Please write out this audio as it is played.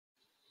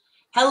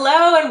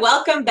Hello and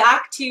welcome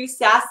back to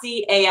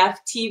Sassy AF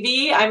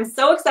TV. I'm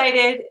so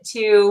excited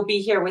to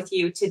be here with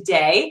you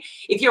today.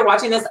 If you're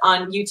watching this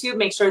on YouTube,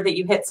 make sure that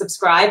you hit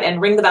subscribe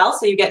and ring the bell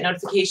so you get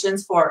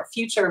notifications for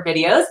future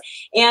videos.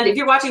 And if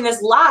you're watching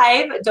this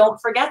live, don't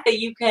forget that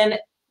you can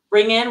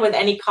bring in with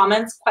any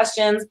comments,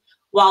 questions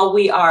while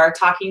we are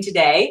talking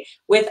today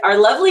with our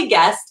lovely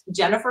guest,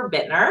 Jennifer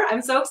Bittner.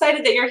 I'm so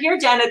excited that you're here,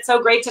 Jen. It's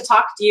so great to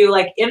talk to you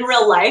like in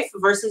real life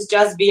versus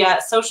just via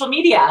social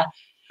media.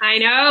 I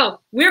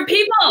know. We're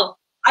people.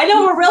 I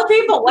know, we're real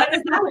people. What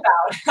is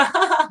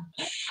that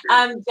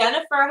about?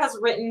 Jennifer has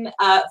written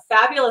a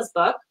fabulous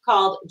book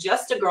called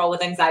Just a Girl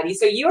with Anxiety.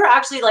 So you are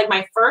actually like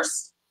my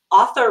first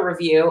author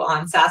review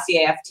on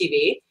Sassy AF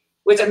TV,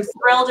 which I'm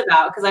thrilled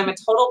about because I'm a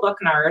total book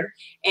nerd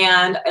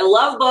and I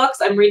love books.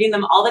 I'm reading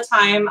them all the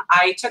time.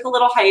 I took a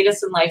little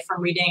hiatus in life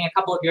from reading a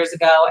couple of years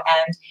ago,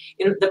 and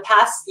in the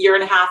past year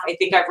and a half, I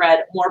think I've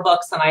read more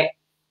books than I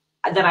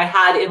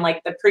had in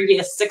like the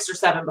previous 6 or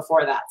 7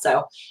 before that.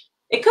 So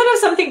it could have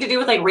something to do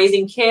with like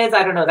raising kids.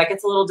 I don't know. That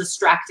gets a little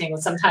distracting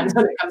sometimes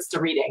when it comes to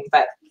reading,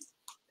 but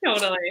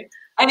Totally.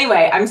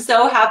 anyway, I'm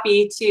so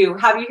happy to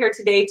have you here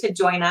today to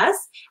join us.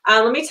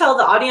 Let me tell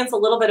the audience a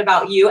little bit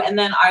about you, and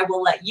then I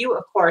will let you,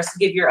 of course,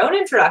 give your own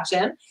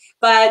introduction.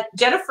 But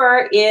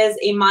Jennifer is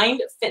a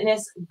mind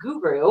fitness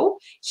guru.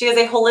 She is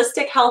a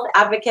holistic health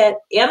advocate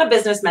and a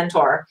business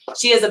mentor.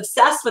 She is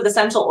obsessed with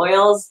essential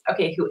oils.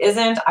 Okay, who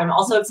isn't? I'm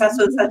also obsessed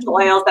with essential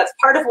oils. That's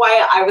part of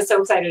why I was so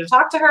excited to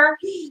talk to her.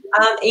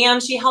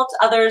 And she helped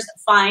others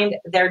find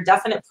their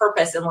definite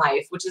purpose in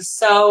life, which is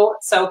so,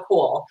 so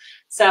cool.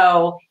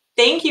 So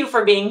thank you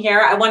for being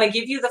here. I want to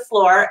give you the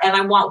floor, and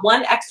I want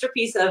one extra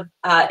piece of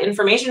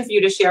information for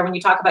you to share when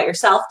you talk about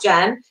yourself,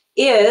 Jen,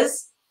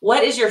 is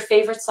what is your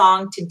favorite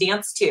song to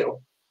dance to?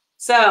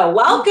 So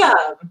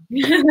welcome.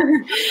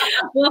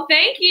 Well,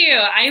 thank you.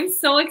 I am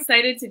so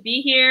excited to be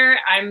here.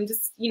 I'm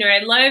just, I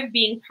love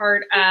being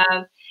part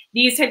of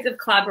these types of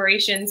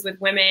collaborations with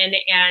women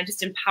and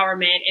just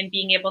empowerment and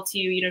being able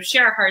to,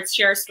 share our hearts,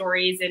 share our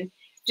stories, and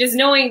just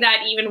knowing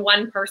that even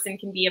one person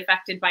can be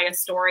affected by a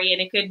story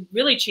and it could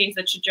really change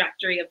the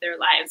trajectory of their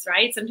lives,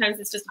 right? Sometimes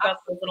it's just about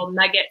those little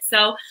nuggets.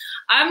 So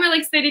I'm really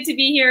excited to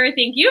be here.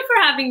 Thank you for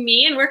having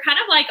me. And we're kind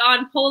of like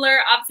on polar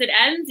opposite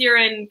ends. You're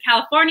in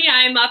California.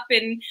 I'm up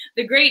in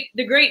the great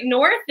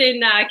north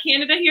in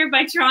Canada here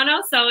by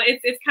Toronto. So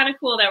it's kind of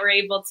cool that we're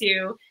able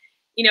to,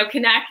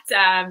 connect,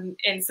 and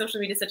social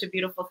media is such a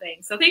beautiful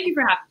thing. So thank you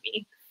for having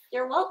me.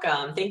 You're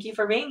welcome. Thank you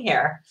for being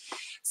here.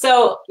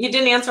 So you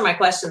didn't answer my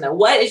question though.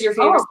 What is your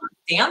favorite song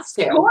to dance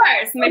to? Of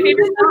course, my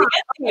favorite song.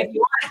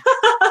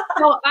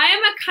 So I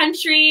am a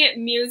country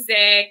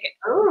music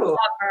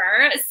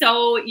lover.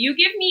 So you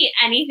give me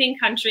anything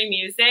country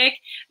music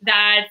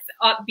that's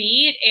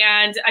upbeat,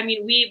 and I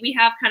mean we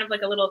have kind of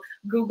like a little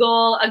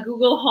Google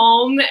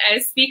Home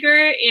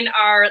speaker in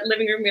our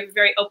living room. We have a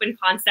very open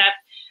concept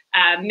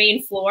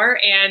main floor,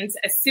 and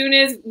as soon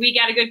as we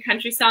get a good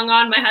country song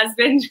on, my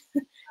husband.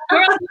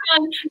 We're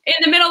in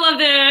the middle of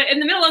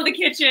the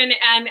kitchen,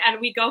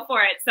 and we go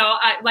for it. So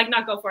like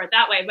not go for it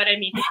that way, but I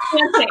mean,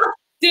 dancing.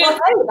 Well,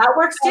 hey, that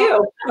works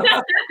too.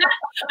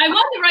 I'm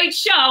on the right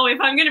show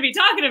if I'm going to be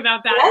talking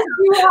about that. Yes,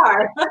 you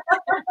are.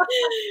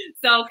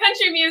 So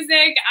country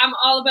music, I'm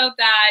all about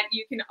that.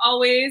 You can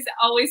always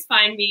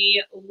find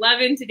me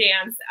loving to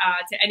dance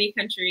to any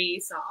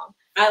country song.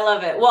 I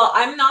love it. Well,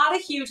 I'm not a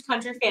huge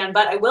country fan,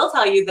 but I will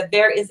tell you that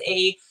there is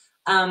a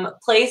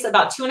place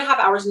about 2.5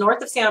 hours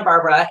north of Santa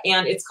Barbara,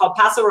 and it's called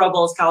Paso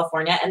Robles,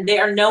 California, and they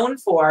are known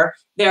for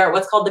their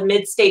what's called the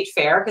Mid-State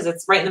Fair because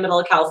it's right in the middle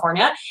of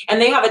California,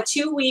 and they have a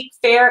 2-week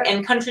fair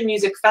and country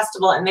music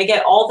festival, and they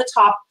get all the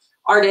top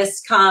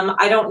artists come.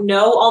 I don't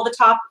know all the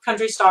top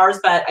country stars,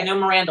 but I know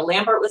Miranda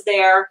Lambert was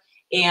there,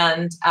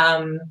 and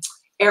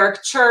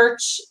Eric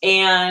Church,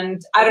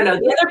 and I don't know,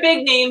 the other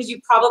big names,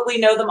 you probably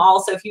know them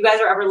all. So if you guys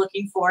are ever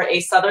looking for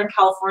a Southern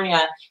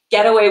California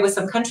getaway with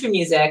some country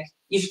music,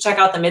 you should check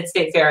out the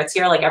Mid-State Fair. It's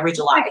here like every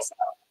July. So.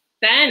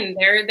 Then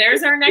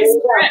there's our next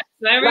trip.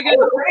 There we go.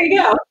 There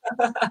you go.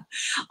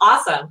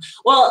 Awesome.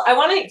 Well, I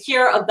want to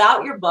hear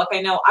about your book.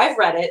 I know I've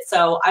read it,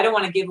 so I don't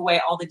want to give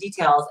away all the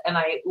details, and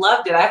I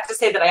loved it. I have to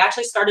say that I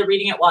actually started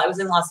reading it while I was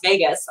in Las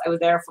Vegas. I was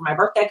there for my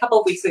birthday a couple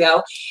of weeks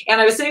ago,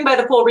 and I was sitting by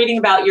the pool reading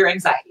about your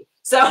anxiety.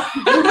 So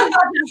it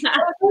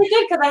was really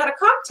good because I had a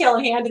cocktail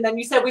in hand, and then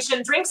you said we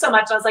shouldn't drink so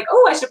much. And I was like,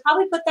 oh, I should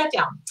probably put that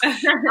down.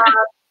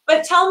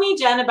 But tell me,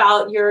 Jen,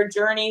 about your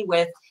journey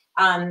with,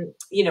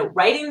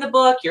 writing the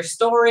book, your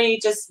story.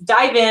 Just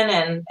dive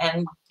in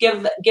and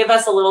give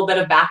us a little bit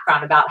of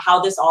background about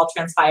how this all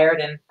transpired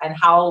and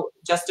how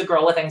Just a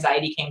Girl with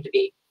Anxiety came to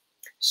be.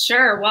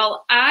 Sure.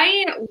 Well,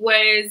 I've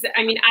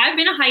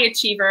been a high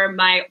achiever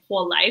my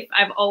whole life.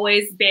 I've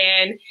always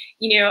been,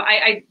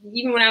 I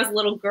even when I was a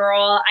little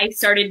girl, I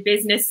started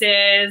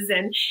businesses,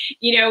 and,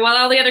 while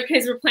all the other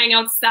kids were playing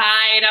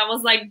outside, I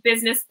was like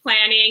business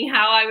planning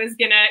how I was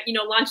going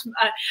to, launch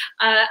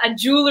a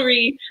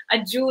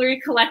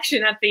jewelry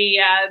collection at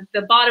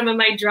the bottom of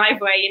my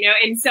driveway,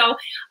 and so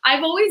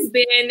I've always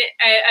been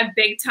a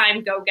big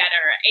time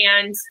go-getter.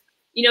 And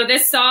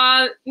this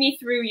saw me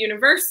through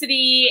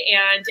university,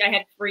 and I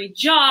had 3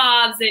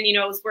 jobs, and,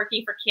 I was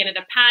working for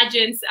Canada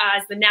Pageants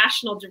as the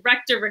national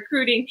director,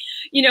 recruiting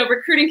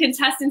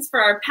contestants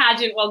for our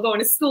pageant while going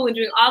to school and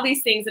doing all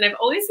these things. And I've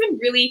always been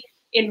really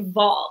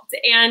involved.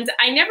 And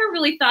I never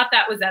really thought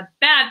that was a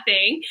bad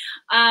thing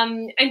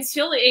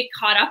until it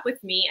caught up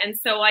with me. And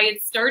so I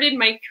had started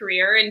my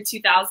career in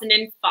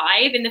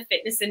 2005 in the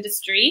fitness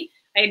industry.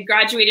 I had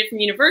graduated from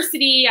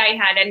university. I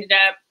had ended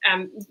up,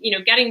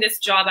 getting this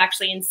job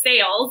actually in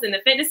sales in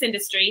the fitness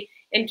industry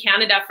in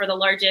Canada for the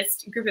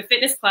largest group of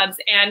fitness clubs.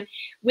 And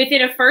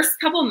within a first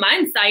couple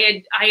months,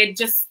 I had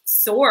just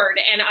soared,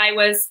 and I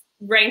was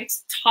ranked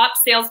top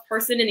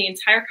salesperson in the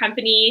entire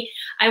company.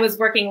 I was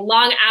working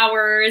long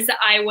hours.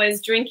 I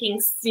was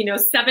drinking,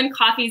 7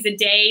 coffees a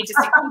day just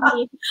to keep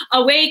me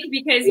awake,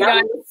 because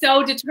I was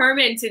so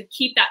determined to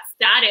keep that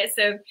status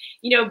of,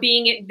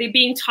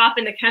 being top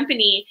in the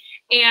company.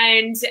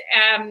 And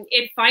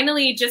it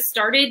finally just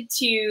started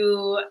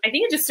to,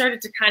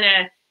 kind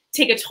of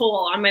take a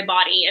toll on my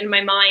body and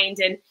my mind.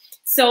 And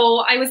so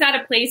I was at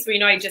a place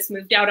where, I just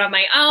moved out on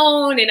my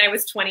own, and I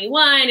was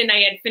 21, and I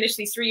had finished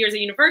these 3 years of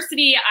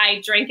university.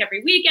 I drank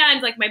every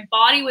weekend. Like, my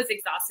body was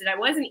exhausted. I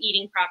wasn't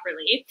eating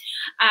properly.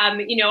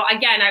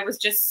 Again, I was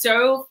just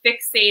so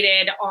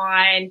fixated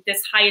on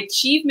this high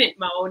achievement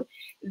mode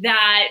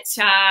that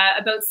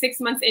about 6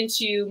 months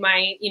into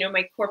my,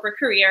 my corporate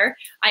career,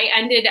 I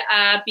ended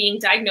up being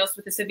diagnosed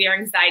with a severe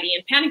anxiety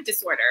and panic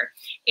disorder.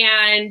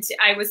 And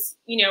I was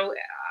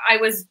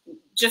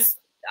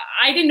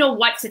I didn't know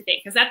what to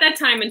think, because at that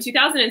time in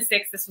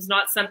 2006, this was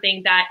not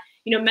something that,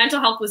 mental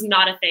health was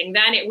not a thing.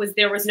 Then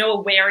there was no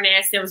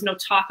awareness. There was no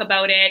talk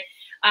about it.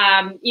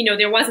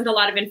 There wasn't a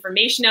lot of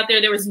information out there.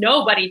 There was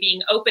nobody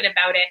being open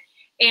about it.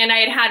 And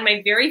I had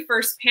my very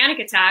first panic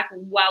attack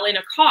while in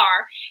a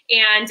car.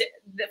 And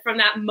from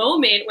that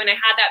moment, when I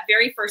had that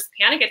very first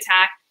panic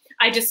attack,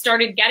 I just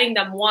started getting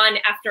them one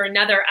after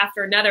another,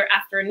 after another,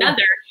 after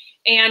another.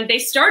 And they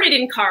started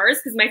in cars,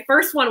 because my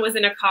first one was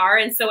in a car.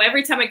 And so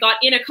every time I got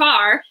in a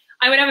car,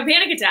 I would have a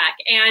panic attack.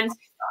 And,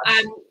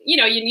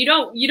 you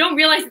don't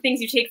realize the things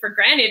you take for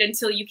granted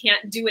until you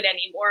can't do it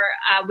anymore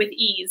with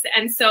ease.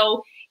 And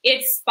so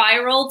it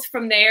spiraled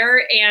from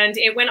there, and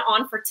it went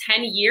on for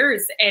 10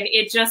 years, and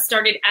it just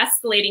started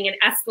escalating and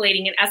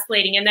escalating and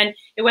escalating. And then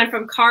it went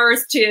from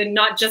cars to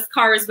not just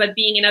cars, but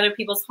being in other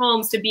people's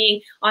homes, to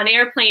being on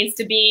airplanes,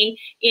 to being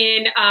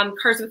in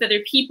cars with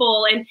other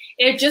people. And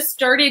it just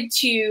started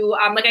to,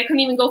 I couldn't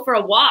even go for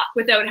a walk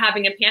without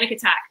having a panic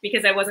attack,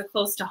 because I wasn't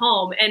close to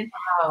home. And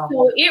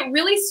so it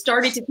really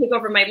started to take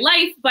over my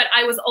life, but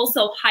I was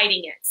also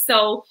hiding it.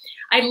 So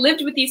I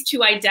lived with these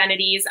 2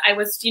 identities. I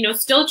was,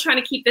 still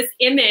trying to keep this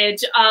image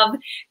of,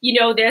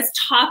 this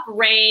top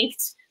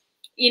ranked,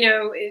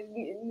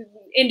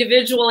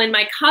 individual in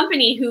my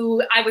company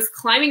who I was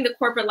climbing the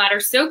corporate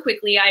ladder so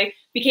quickly. I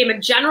became a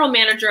general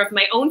manager of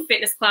my own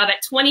fitness club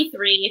at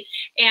 23.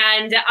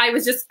 And I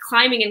was just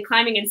climbing and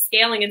climbing and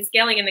scaling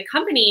in the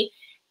company.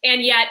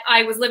 And yet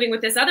I was living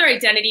with this other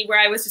identity where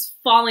I was just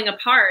falling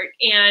apart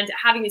and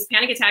having these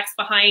panic attacks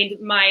behind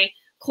my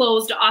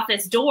closed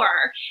office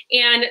door.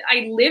 And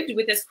I lived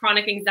with this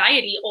chronic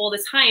anxiety all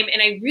the time.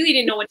 And I really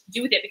didn't know what to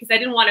do with it, because I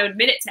didn't want to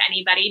admit it to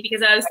anybody,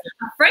 because I was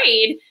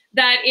afraid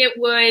that it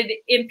would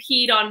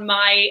impede on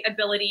my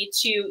ability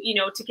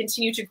to, to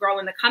continue to grow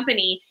in the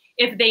company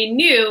if they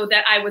knew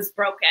that I was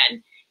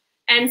broken.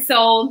 And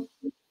so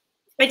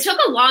it took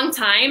a long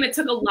time. It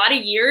took a lot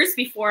of years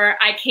before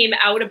I came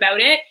out about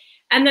it.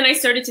 And then I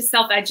started to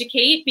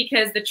self-educate,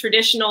 because the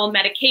traditional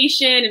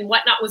medication and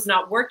whatnot was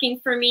not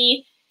working for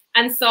me.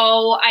 And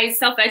so I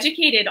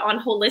self-educated on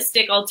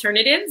holistic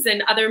alternatives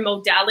and other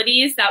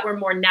modalities that were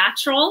more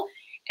natural.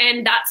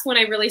 And that's when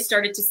I really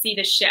started to see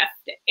the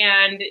shift.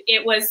 And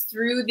it was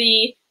through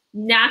the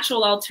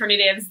natural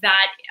alternatives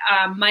that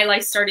my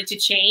life started to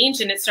change,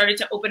 and it started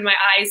to open my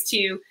eyes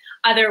to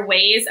other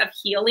ways of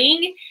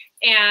healing.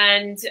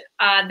 And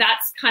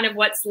that's kind of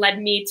what's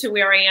led me to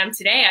where I am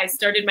today. I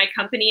started my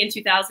company in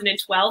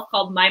 2012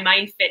 called My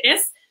Mind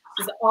Fitness,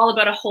 which is all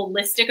about a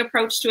holistic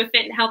approach to a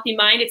fit and healthy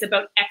mind. It's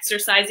about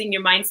exercising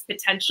your mind's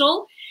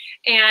potential.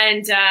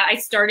 And I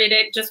started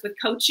it just with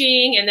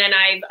coaching, and then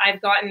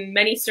I've gotten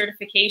many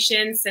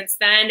certifications since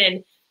then,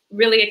 and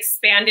really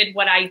expanded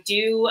what I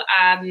do.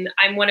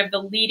 I'm one of the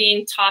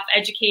leading top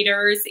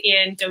educators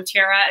in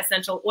doTERRA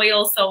essential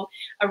oils, so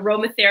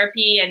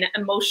aromatherapy and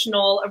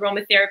emotional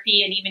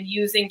aromatherapy, and even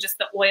using just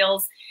the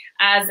oils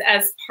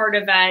as part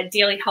of a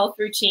daily health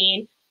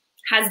routine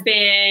has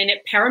been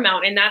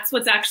paramount. And that's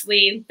what's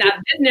actually, that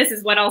business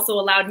is what also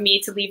allowed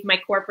me to leave my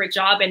corporate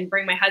job and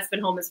bring my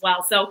husband home as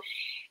well. So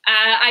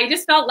I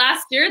just felt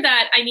last year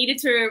that I needed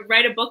to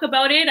write a book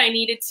about it. I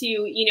needed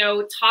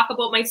to, talk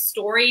about my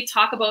story,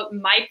 talk about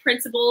my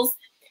principles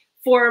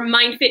for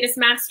mind fitness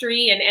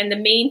mastery, and the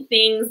main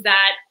things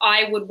that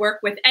I would work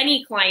with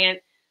any client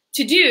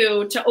to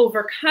do to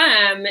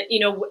overcome,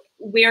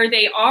 where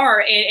they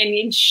are,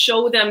 and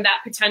show them that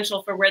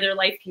potential for where their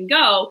life can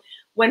go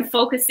when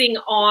focusing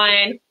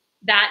on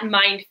that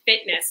mind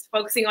fitness,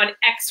 focusing on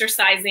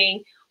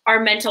exercising our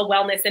mental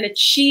wellness and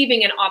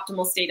achieving an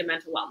optimal state of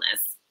mental wellness.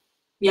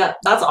 Yeah,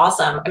 that's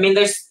awesome. I mean,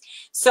 there's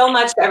so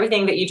much to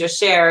everything that you just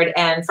shared,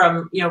 and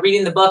from, you know,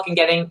 reading the book and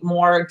getting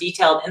more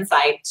detailed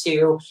insight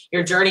to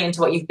your journey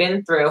into what you've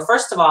been through.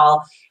 First of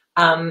all,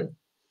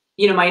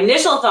 you know, my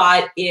initial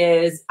thought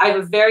is I have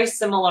a very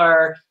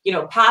similar, you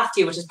know, path to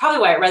you, which is probably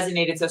why it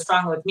resonated so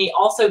strongly with me.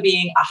 Also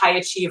being a high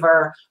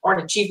achiever or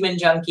an achievement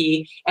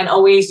junkie, and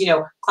always, you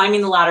know,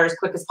 climbing the ladder as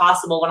quick as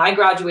possible. When I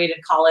graduated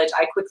college,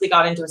 I quickly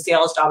got into a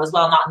sales job as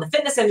well, not in the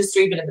fitness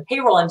industry, but in the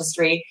payroll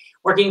industry,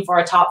 working for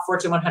a top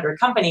Fortune 100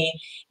 company.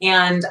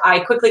 And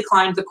I quickly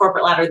climbed the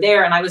corporate ladder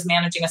there. And I was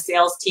managing a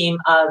sales team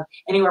of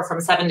anywhere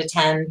from 7 to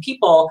 10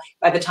 people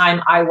by the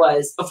time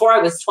before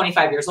I was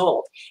 25 years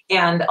old.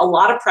 And a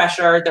lot of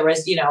pressure. There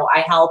was, you know,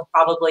 I held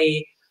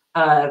probably,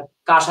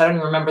 gosh, I don't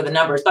even remember the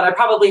numbers, but I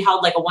probably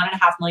held like a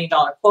 $1.5 million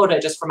quota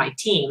just for my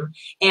team.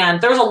 And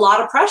there was a lot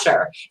of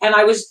pressure. And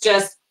I was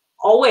just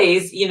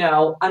always, you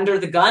know, under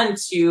the gun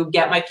to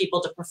get my people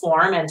to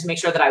perform and to make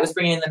sure that I was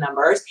bringing in the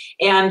numbers.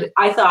 And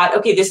I thought,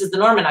 okay, this is the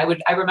norm. And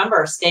I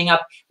remember staying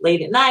up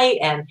late at night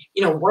and,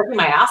 you know, working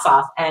my ass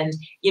off and,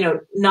 you know,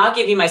 not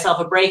giving myself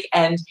a break.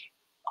 And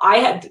I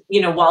had,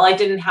 you know, while I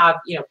didn't have,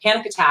 you know,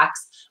 panic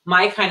attacks,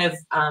 my kind of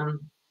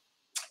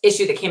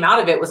issue that came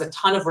out of it was a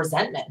ton of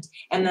resentment.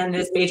 And then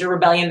this major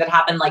rebellion that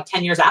happened like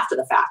 10 years after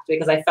the fact,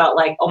 because I felt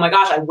like, oh my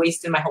gosh, I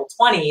wasted my whole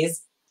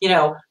 20s, you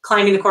know,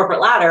 climbing the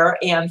corporate ladder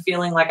and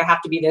feeling like I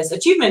have to be this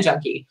achievement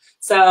junkie.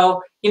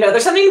 So, you know,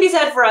 there's something to be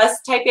said for us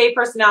type A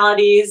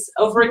personalities,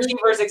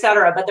 overachievers, et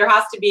cetera, but there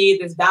has to be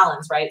this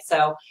balance, right?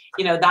 So,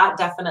 you know, that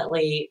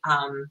definitely,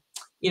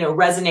 you know,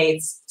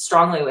 resonates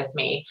strongly with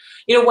me.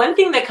 You know, one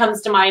thing that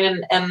comes to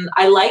mind, and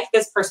I like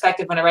this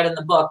perspective when I read in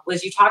the book,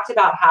 was you talked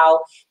about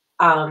how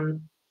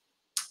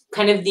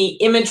kind of the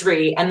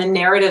imagery and the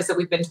narratives that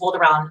we've been told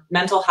around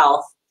mental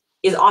health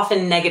is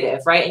often negative,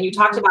 right? And you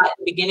talked about at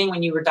the beginning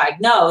when you were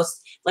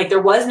diagnosed, like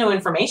there was no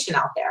information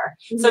out there.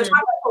 So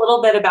talk a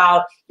little bit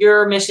about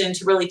your mission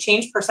to really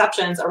change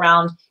perceptions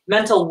around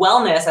mental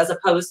wellness, as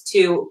opposed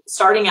to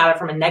starting at it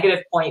from a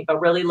negative point,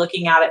 but really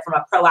looking at it from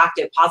a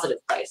proactive, positive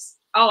place.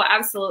 Oh,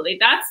 absolutely.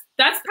 That's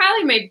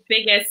probably my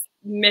biggest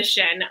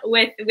mission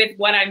with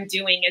what I'm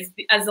doing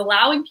is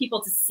allowing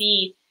people to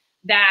see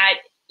that,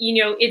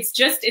 you know,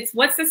 it's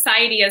what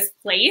society has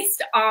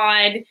placed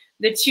on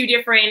the two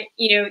different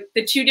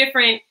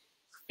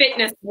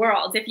fitness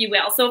worlds, if you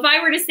will. So if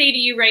I were to say to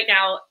you right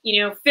now,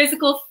 you know,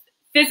 physical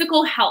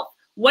health,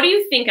 what do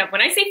you think of?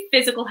 When I say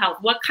physical health,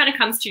 what kind of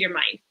comes to your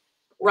mind?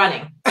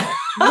 Running.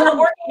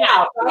 Working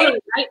out,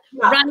 right? Right?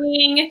 Yeah.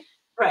 Running.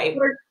 Right.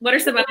 What are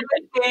some other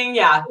things?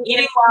 Yeah.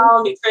 Eating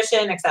well,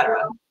 nutrition,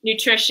 etc.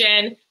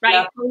 Nutrition,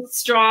 right? Yep.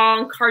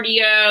 Strong,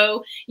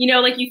 cardio, you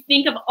know, like you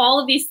think of all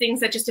of these things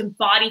that just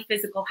embody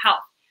physical health.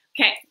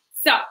 Okay.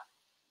 So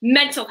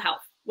mental health,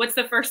 what's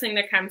the first thing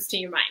that comes to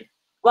your mind?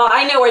 Well,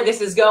 I know where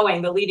this is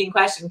going, the leading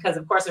question, because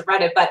of course I've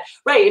read it, but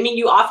right. I mean,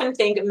 you often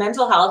think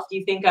mental health,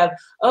 you think of,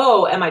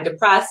 oh, am I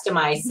depressed? Am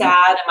I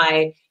sad? Am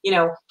I, you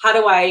know, how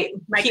do I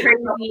keep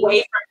myself away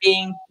from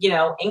being, you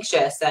know,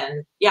 anxious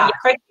and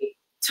crazy?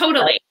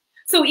 Totally.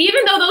 So even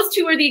though those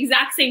two are the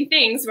exact same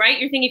things, right?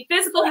 You're thinking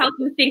physical health,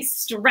 you think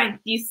strength,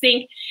 you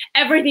think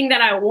everything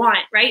that I want,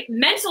 right?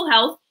 Mental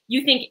health,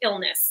 you think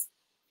illness.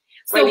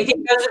 So right, you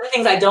think those are the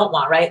things I don't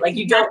want, right? Like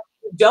you don't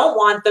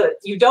want the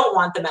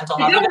mental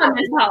health. You don't want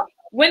mental health.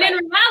 When in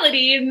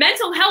reality,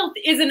 mental health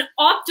is an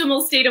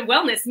optimal state of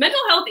wellness. Mental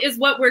health is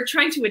what we're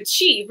trying to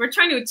achieve. We're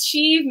trying to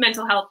achieve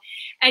mental health.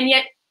 And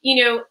yet,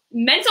 you know,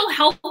 mental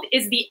health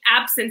is the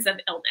absence of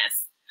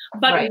illness.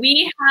 But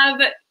we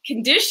have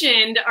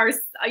conditioned our,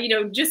 you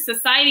know, just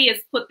society has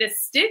put this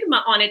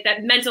stigma on it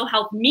that mental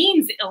health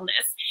means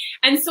illness.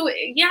 And so,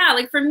 yeah,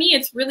 like for me,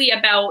 it's really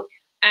about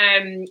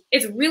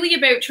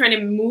trying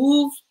to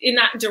move in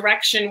that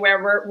direction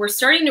where we're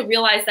starting to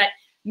realize that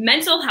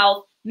mental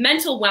health,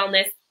 mental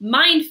wellness,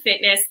 mind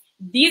fitness,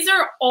 these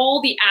are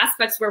all the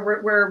aspects where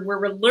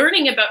we're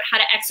learning about how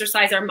to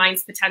exercise our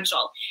mind's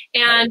potential.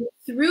 And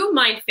through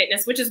Mind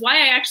Fitness, which is why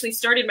I actually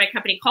started my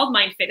company called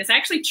Mind Fitness, I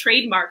actually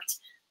trademarked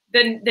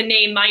the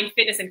name Mind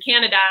Fitness in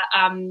Canada.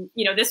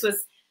 You know, this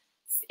was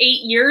 8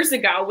 years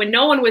ago when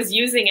no one was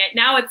using it.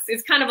 Now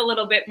it's kind of a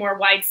little bit more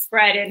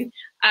widespread.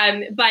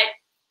 And but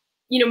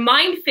you know,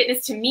 Mind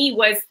Fitness to me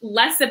was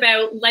less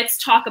about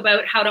let's talk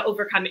about how to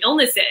overcome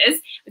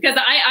illnesses, because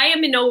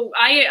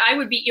I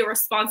would be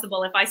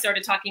irresponsible if I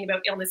started talking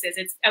about illnesses.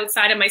 It's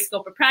outside of my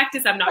scope of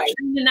practice. I'm not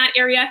trained in that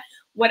area.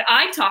 What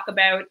I talk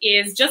about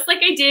is just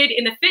like I did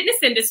in the fitness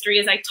industry,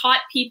 is I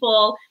taught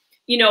people,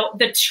 you know,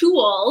 the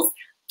tools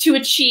to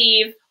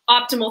achieve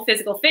optimal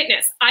physical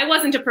fitness. I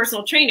wasn't a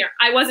personal trainer.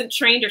 I wasn't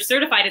trained or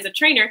certified as a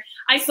trainer.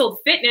 I sold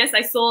fitness.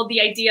 I sold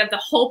the idea of the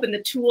hope and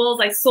the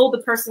tools. I sold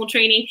the personal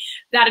training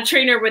that a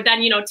trainer would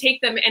then, you know, take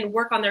them and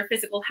work on their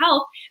physical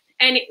health.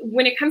 And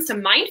when it comes to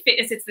mind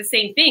fitness, it's the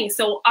same thing.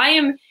 So I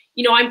am,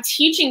 you know, I'm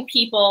teaching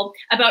people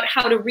about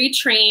how to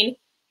retrain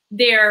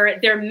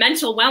their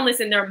mental wellness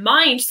in their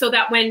mind, so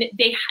that when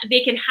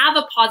they can have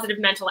a positive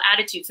mental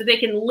attitude, so they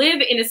can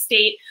live in a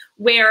state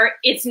where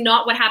it's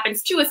not what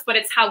happens to us, but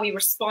it's how we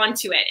respond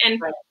to it. And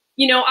Right.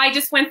 you know, I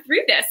just went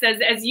through this,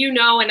 as you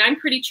know, and I'm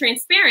pretty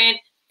transparent.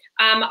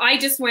 I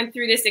just went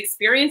through this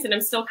experience, and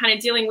I'm still kind of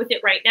dealing with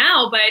it right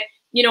now. But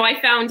you know,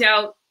 I found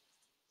out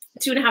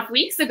 2.5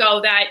 weeks ago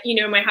that, you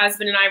know, my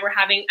husband and I were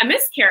having a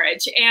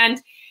miscarriage.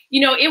 And you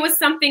know, it was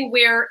something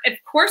where, of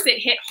course, it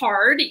hit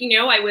hard. You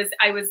know, I was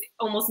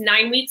almost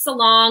 9 weeks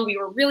along. We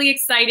were really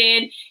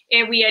excited,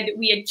 and we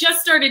had just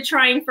started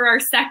trying for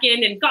our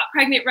second and got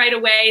pregnant right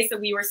away. So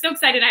we were so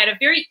excited. I had a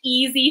very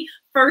easy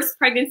first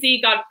pregnancy,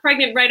 got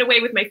pregnant right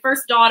away with my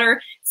first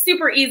daughter,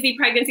 super easy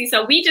pregnancy.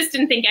 So we just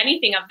didn't think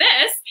anything of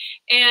this.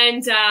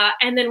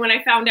 And then when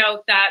I found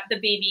out that the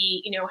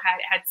baby, you know,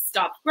 had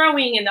stopped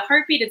growing and the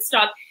heartbeat had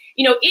stopped,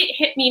 you know, it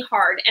hit me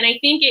hard. And I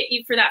think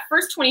for that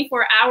first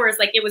 24 hours,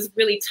 like, it was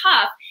really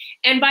tough.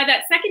 And by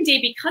that second day,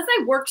 because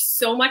I worked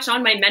so much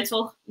on my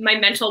mental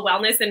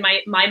wellness and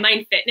my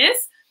mind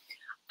fitness,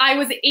 I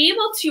was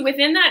able to,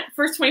 within that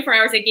first 24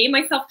 hours, I gave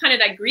myself kind of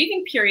that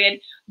grieving period,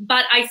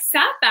 but I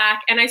sat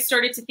back and I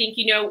started to think,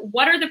 you know,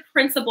 what are the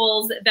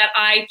principles that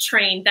I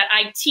train, that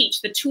I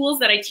teach, the tools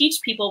that I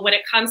teach people when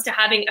it comes to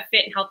having a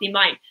fit and healthy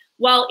mind?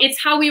 Well, it's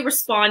how we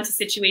respond to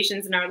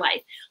situations in our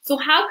life. So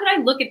how could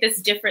I look at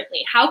this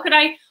differently? How could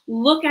I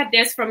look at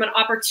this from an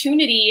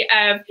opportunity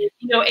of, you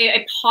know,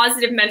 a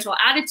positive mental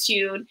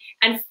attitude,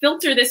 and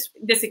filter this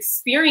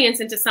experience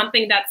into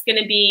something that's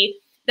going to be,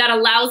 that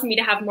allows me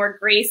to have more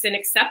grace and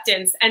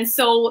acceptance? And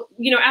so,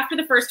 you know, after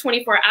the first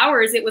 24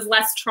 hours, it was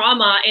less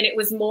trauma, and it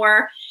was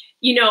more,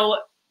 you know,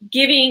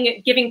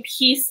 giving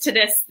peace to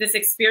this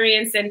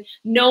experience, and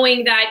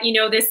knowing that, you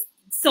know, this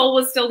soul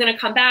was still going to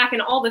come back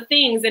and all the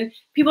things. And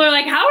people are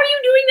like, how are you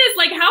doing this?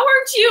 Like, how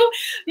aren't you,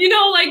 you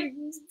know, like,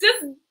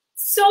 just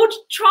so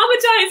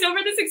traumatized over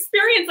this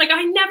experience? Like,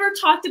 I never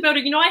talked about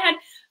it. You know, I had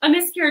a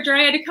miscarriage, or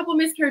I had a couple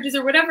miscarriages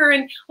or whatever,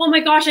 and oh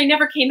my gosh, I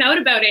never came out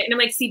about it. And I'm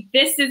like, see,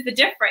 this is the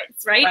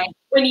difference, right?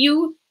 When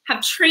you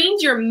have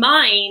trained your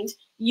mind,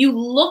 you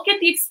look at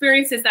the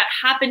experiences that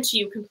happen to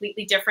you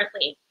completely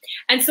differently.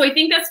 And so I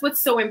think that's what's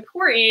so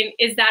important,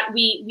 is that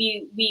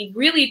we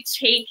really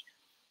take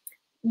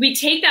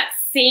that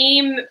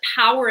same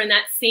power and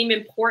that same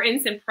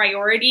importance and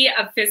priority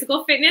of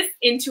physical fitness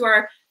into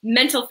our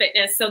mental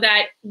fitness, so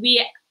that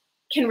we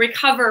can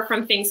recover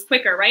from things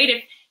quicker, right?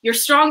 If you're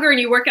stronger and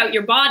you work out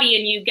your body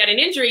and you get an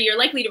injury, you're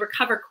likely to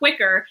recover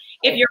quicker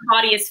if your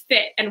body is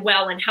fit and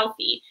well and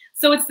healthy.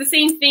 So it's the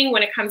same thing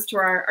when it comes to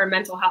our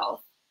mental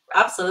health.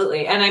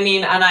 Absolutely. And I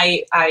mean, and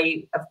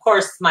I, of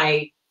course,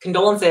 my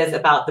condolences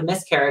about the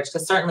miscarriage,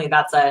 because certainly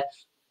that's a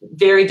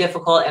very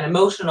difficult and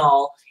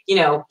emotional, you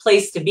know,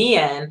 place to be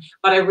in.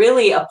 But I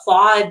really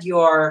applaud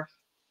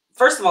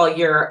first of all,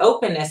 your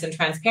openness and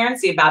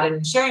transparency about it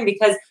and sharing,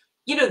 because,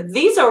 you know,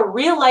 these are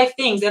real life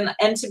things.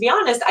 And to be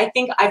honest, I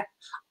think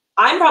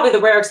I'm probably the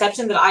rare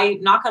exception that I,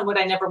 knock on wood,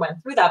 I never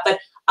went through that. But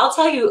I'll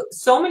tell you,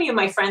 so many of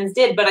my friends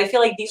did. But I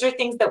feel like these are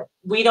things that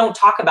we don't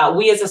talk about.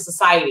 We as a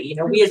society, you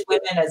know, we as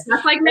women, as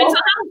that's like mental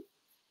health.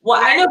 Well,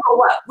 I know,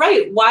 but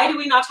right? Why do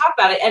we not talk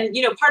about it? And,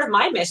 you know, part of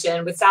my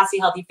mission with Sassy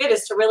Healthy Fit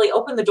is to really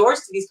open the doors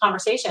to these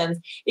conversations,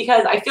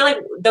 because I feel like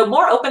the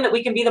more open that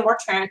we can be, the more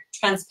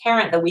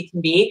transparent that we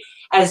can be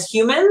as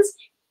humans,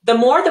 the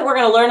more that we're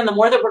going to learn, and the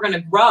more that we're going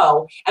to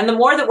grow, and the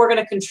more that we're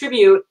going to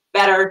contribute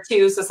better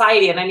to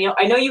society. And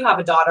I know you have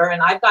a daughter,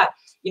 and I've got,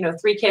 you know,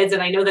 3 kids,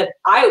 and I know that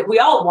we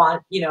all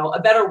want, you know,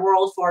 a better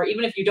world for,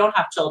 even if you don't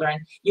have children,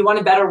 you want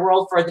a better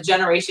world for the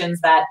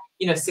generations that,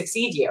 you know,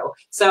 succeed you.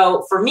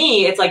 So for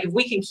me, it's like, if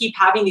we can keep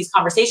having these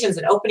conversations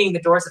and opening the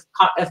doors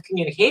of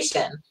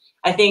communication,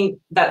 I think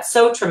that's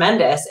so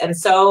tremendous and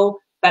so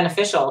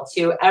beneficial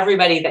to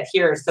everybody that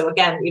hears. So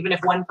again, even if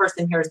one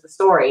person hears the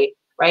story,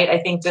 right? I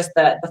think just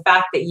the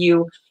fact that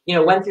you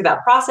know, went through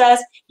that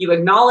process, you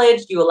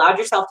acknowledged, you allowed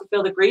yourself to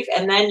feel the grief,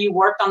 and then you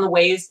worked on the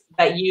ways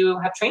that you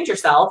have trained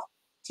yourself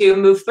to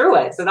move through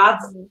it. So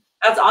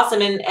that's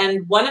awesome.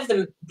 And one of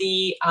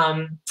the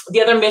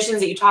other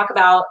missions that you talk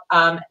about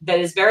that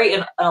is very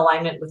in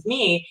alignment with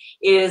me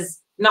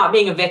is not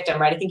being a victim,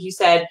 right? I think you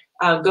said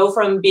go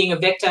from being a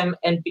victim,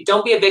 and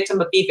don't be a victim,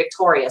 but be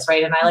victorious,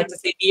 right? And I like to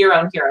say, be your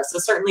own hero. So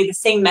certainly the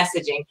same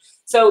messaging.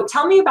 So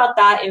tell me about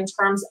that in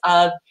terms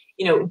of,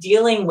 you know,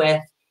 dealing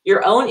with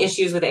your own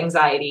issues with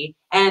anxiety,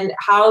 and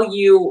how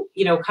you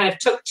know, kind of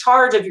took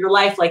charge of your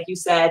life, like you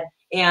said,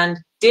 and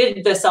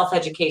did the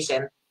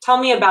self-education. Tell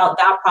me about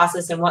that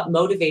process and what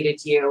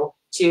motivated you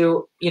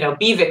to, you know,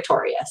 be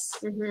victorious.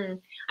 Mm-hmm.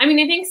 I mean,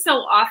 I think so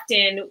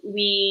often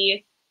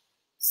we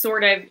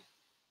sort of,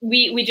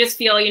 we just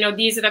feel, you know,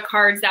 these are the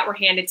cards that were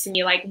handed to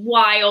me, like,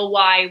 why, oh,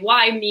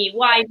 why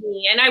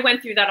me? And I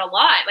went through that a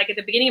lot. Like at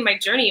the beginning of my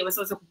journey, it was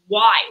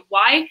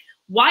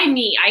why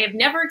me? I have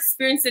never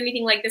experienced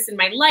anything like this in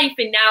my life.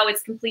 And now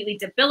it's completely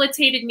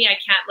debilitated me. I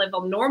can't live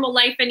a normal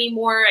life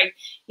anymore.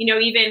 You know,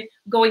 even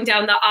going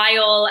down the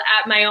aisle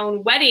at my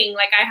own wedding,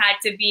 like I had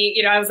to be,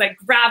 you know, I was like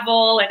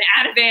gravel and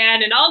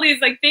Ativan and all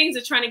these like things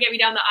are trying to get me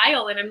down the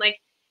aisle. And I'm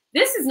like,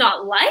 this is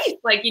not life.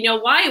 Like, you know,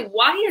 why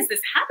has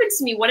this happened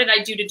to me? What did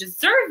I do to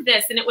deserve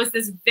this? And it was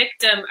this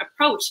victim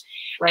approach.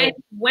 Right.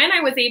 And when I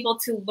was able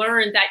to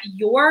learn that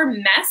your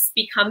mess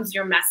becomes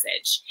your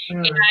message,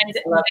 and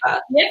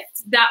the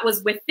gift that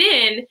was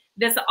within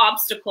this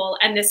obstacle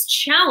and this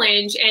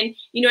challenge, and,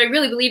 you know, I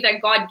really believe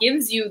that God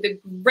gives you the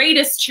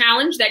greatest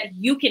challenge that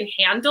you can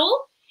handle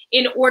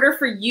in order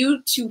for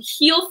you to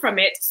heal from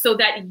it so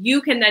that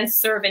you can then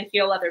serve and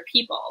heal other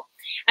people.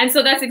 And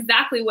so that's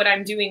exactly what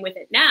I'm doing with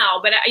it now.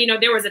 But, you know,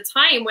 there was a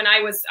time when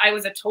I was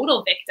a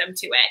total victim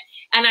to it.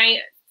 And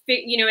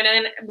you know, and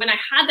then when I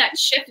had that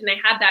shift and I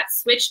had that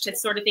switch to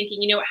sort of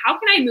thinking, you know, how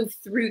can I move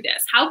through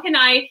this? How can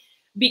I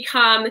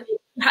become,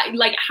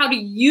 like, how to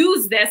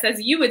use this,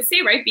 as you would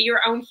say, right? Be your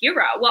own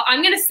hero. Well,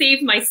 I'm going to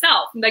save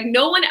myself. Like,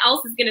 no one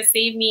else is going to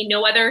save me.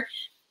 No other,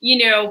 you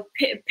know,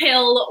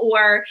 pill,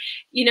 or,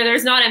 you know,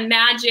 there's not a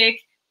magic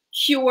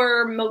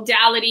cure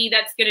modality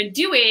that's going to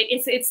do it.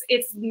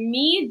 It's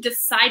me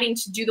deciding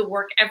to do the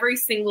work every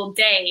single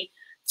day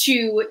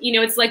to, you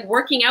know, it's like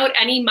working out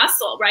any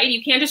muscle, right?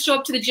 You can't just show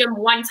up to the gym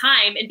one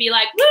time and be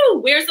like, woo,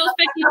 where's those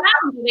 50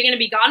 pounds? Are they going to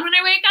be gone when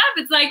I wake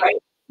up? It's like,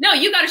 no,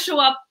 you got to show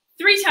up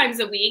 3 times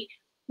a week,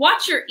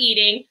 watch your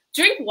eating,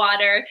 drink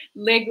water,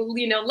 like,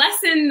 you know,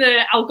 lessen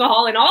the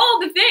alcohol and all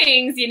the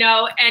things, you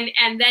know,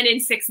 and then in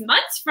 6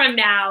 months from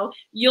now,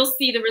 you'll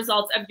see the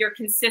results of your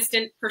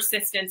consistent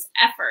persistence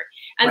effort.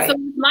 And so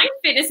with Mind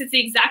Fitness, it's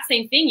the exact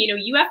same thing. You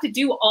know, you have to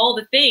do all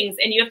the things,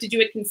 and you have to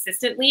do it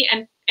consistently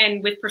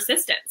and with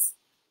persistence.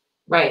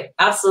 Right.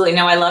 Absolutely.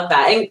 No, I love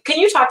that. And can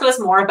you talk to us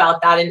more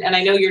about that? And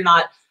I know you're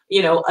not,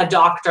 you know, a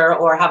doctor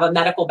or have a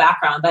medical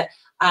background, but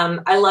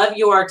I love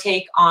your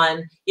take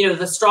on, you know,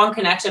 the strong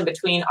connection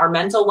between our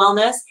mental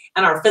wellness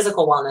and our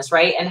physical wellness,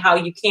 right? And how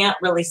you can't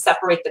really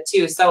separate the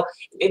two. So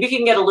maybe you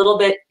can get a little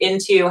bit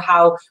into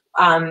how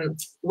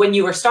when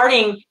you were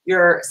starting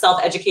your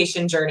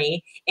self-education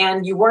journey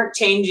and you weren't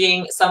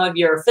changing some of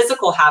your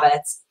physical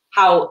habits,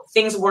 how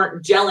things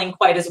weren't gelling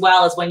quite as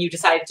well as when you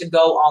decided to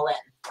go all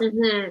in.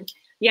 Mm-hmm.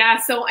 Yeah.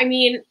 So, I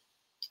mean,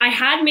 I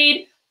had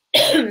made,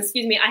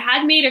 excuse me, I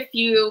had made a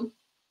few,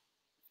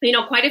 you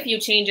know, quite a few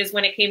changes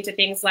when it came to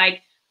things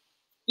like,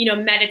 you know,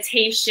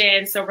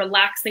 meditation. So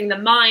relaxing the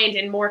mind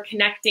and more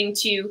connecting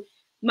to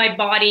my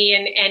body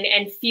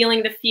and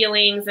feeling the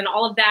feelings and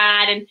all of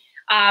that. And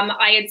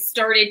I had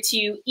started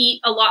to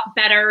eat a lot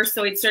better.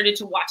 So I'd started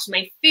to watch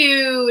my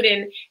food,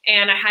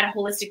 and I had a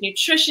holistic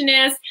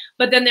nutritionist.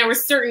 But then there were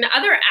certain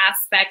other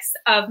aspects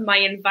of my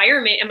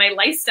environment and my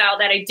lifestyle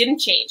that I didn't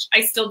change.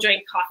 I still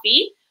drank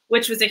coffee,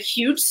 which was a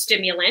huge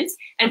stimulant.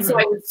 And so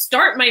I would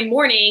start my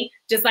morning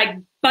just like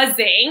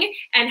buzzing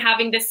and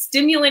having this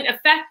stimulant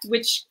effect,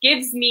 which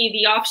gives me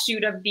the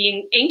offshoot of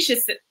being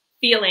anxious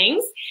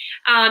feelings.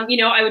 You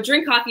know, I would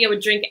drink coffee. I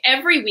would drink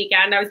every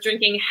weekend. I was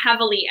drinking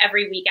heavily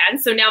every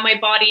weekend. So now my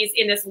body's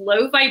in this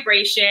low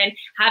vibration,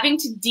 having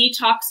to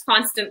detox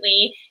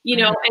constantly, you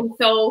know, and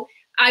so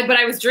but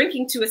I was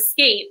drinking to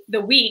escape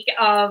the week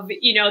of,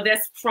 you know,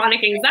 this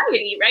chronic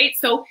anxiety, right?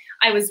 So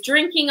I was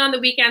drinking on the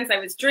weekends. I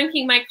was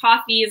drinking my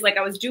coffees, like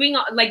I was doing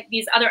like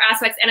these other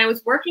aspects, and I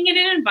was working in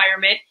an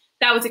environment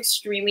that was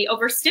extremely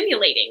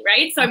overstimulating,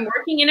 right? So I'm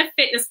working in a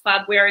fitness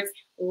club where it's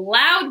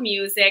loud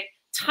music,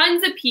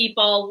 tons of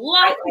people,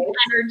 lots of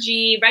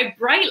energy, right?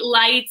 Bright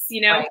lights,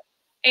 you know,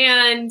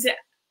 and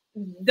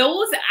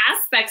those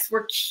aspects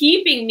were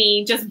keeping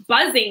me just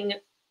buzzing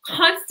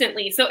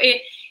constantly. So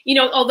it, you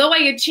know, although I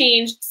had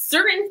changed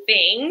certain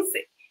things,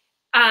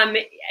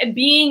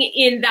 being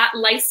in that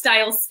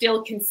lifestyle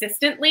still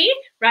consistently,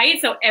 right?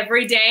 So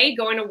every day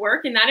going to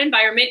work in that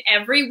environment,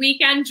 every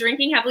weekend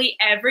drinking heavily,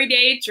 every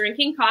day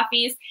drinking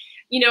coffees,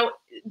 you know,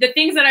 the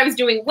things that I was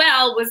doing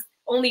well was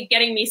only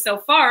getting me so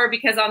far,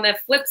 because on the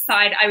flip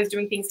side, I was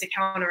doing things to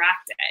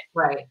counteract it.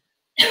 Right.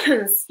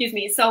 Excuse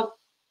me. So,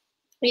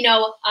 you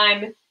know,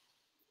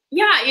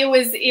 yeah, it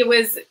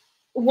was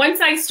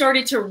once I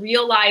started to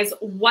realize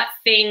what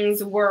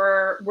things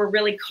were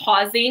really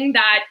causing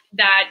that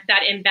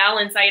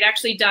imbalance. I had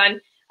actually done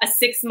a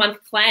 6-month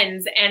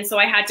cleanse, and so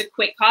I had to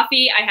quit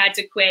coffee. I had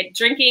to quit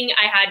drinking.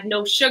 I had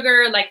no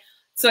sugar. Like,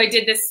 so I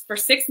did this for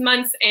 6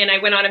 months, and I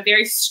went on a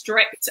very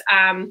strict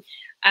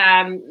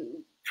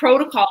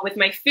protocol with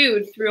my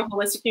food through a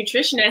holistic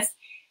nutritionist.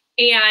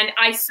 And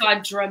I saw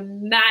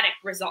dramatic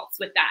results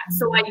with that.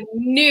 So I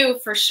knew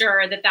for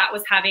sure that that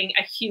was having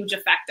a huge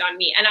effect on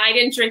me. And I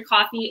didn't drink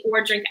coffee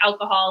or drink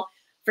alcohol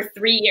for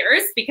 3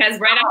 years, because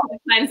right after the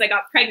cleanse, I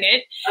got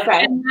pregnant.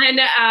 Okay.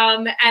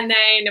 And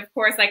then of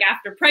course, like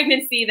after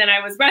pregnancy, then I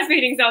was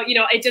breastfeeding. So, you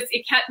know,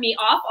 it kept me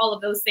off all of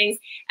those things.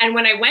 And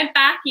when I went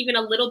back even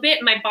a little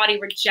bit, my body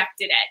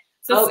rejected it.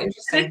 So to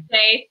this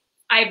day,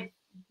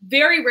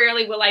 very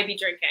rarely will I be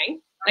drinking.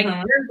 Like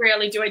very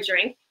rarely do I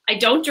drink. I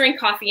don't drink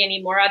coffee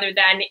anymore, other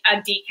than a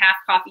decaf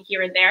coffee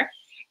here and there.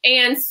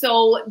 And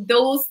so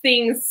those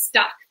things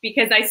stuck,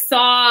 because I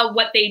saw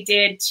what they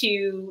did to,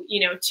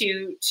 you know,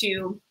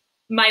 to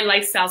my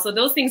lifestyle. So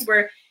those things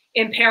were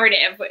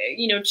imperative,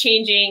 you know,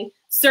 changing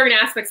certain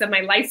aspects of my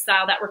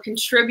lifestyle that were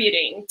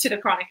contributing to the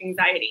chronic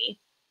anxiety.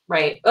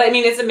 Right. Well, I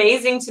mean, it's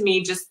amazing to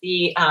me, just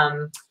the,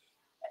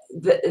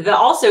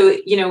 also,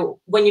 you know,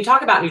 when you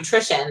talk about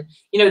nutrition,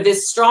 you know,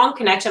 this strong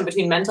connection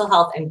between mental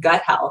health and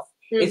gut health,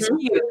 it's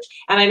huge.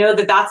 And I know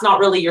that that's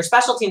not really your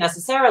specialty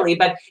necessarily,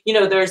 but, you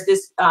know, there's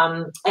this,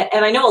 and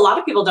I know a lot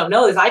of people don't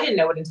know this. I didn't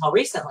know it until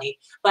recently,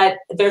 but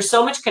there's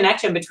so much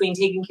connection between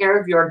taking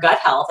care of your gut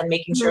health and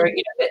making sure,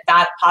 you know,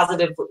 that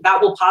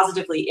will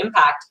positively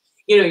impact,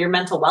 you know, your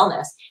mental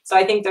wellness. So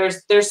I think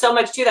there's so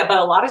much to that. But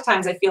a lot of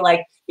times I feel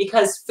like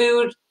because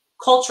food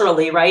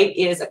culturally, right,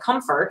 is a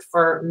comfort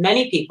for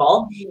many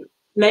people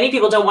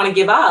don't want to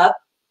give up.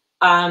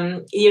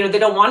 You know, they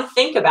don't want to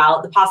think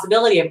about the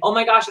possibility of, oh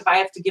my gosh, if I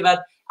have to give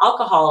up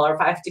alcohol, or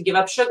if I have to give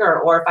up sugar,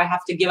 or if I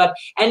have to give up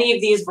any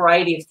of these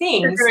variety of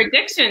things. They're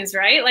addictions,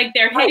 right? Like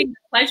they're hitting the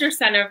pleasure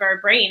center of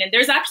our brain. And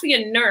there's actually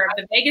a nerve,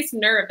 the vagus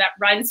nerve, that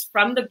runs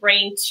from the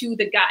brain to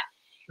the gut.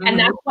 And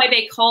that's why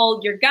they call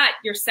your gut,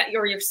 your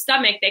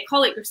stomach, they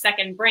call it your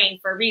second brain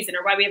for a reason,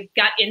 or why we have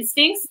gut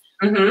instincts.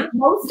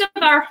 Most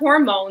of our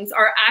hormones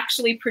are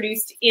actually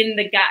produced in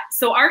the gut.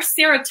 So our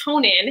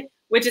serotonin,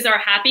 which is our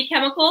happy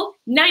chemical,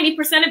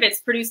 90% of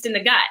it's produced in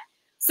the gut.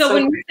 So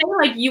when you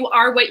say like you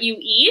are what you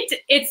eat,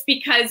 it's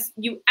because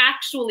you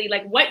actually,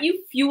 like, what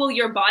you fuel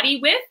your body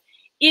with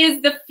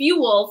is the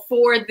fuel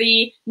for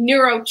the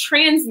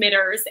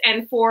neurotransmitters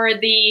and for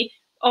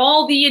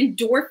all the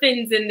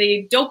endorphins and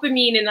the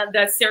dopamine and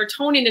the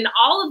serotonin and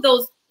all of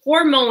those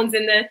hormones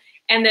and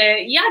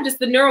just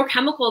the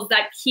neurochemicals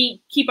that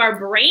keep our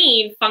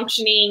brain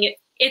functioning.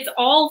 It's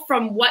all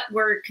from what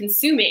we're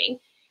consuming.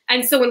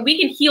 And so when we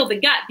can heal the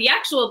gut, the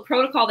actual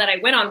protocol that I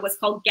went on was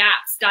called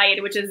GAPS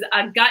diet, which is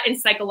a gut and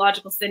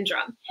psychological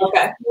syndrome.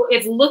 Okay. So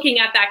it's looking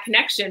at that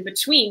connection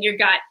between your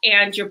gut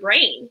and your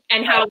brain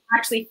and how it's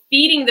actually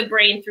feeding the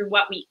brain through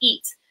what we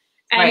eat.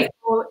 And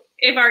so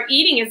if our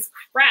eating is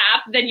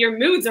crap, then your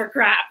moods are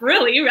crap,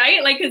 really,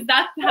 right? Like, because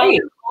that's how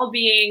we're all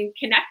being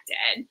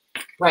connected.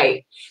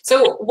 Right.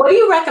 So what do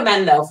you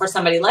recommend, though, for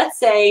somebody, let's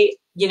say,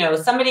 you know,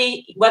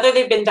 somebody, whether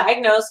they've been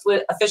diagnosed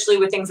officially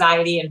with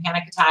anxiety and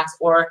panic attacks,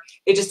 or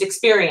they just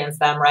experience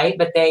them, right?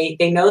 But they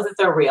know that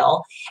they're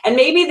real. And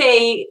maybe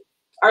they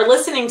are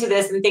listening to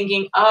this and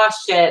thinking, oh,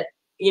 shit,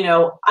 you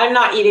know, I'm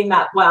not eating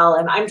that well,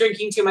 and I'm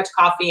drinking too much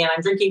coffee, and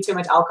I'm drinking too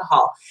much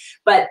alcohol.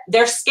 But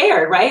they're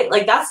scared, right?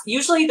 Like, that's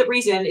usually the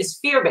reason is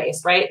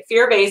fear-based, right?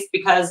 Fear-based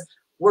because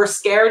we're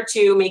scared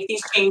to make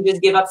these changes,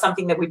 give up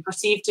something that we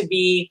perceive to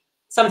be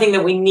something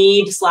that we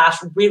need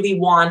 / really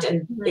want,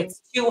 and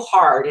it's too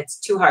hard. It's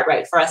too hard,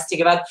 right, for us to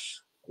give up.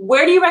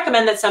 Where do you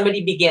recommend that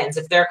somebody begins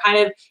if they're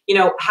kind of, you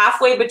know,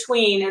 halfway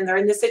between, and they're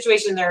in this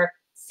situation, they're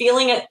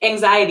feeling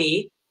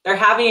anxiety, they're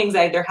having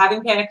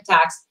panic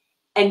attacks,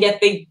 and yet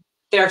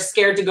they're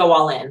scared to go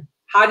all in?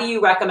 How do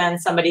you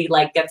recommend somebody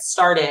like get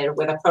started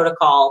with a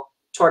protocol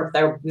toward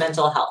their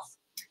mental health?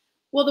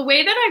 Well, the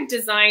way that I've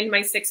designed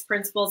my 6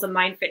 principles of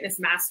mind,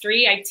 fitness,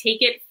 mastery, I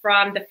take it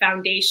from the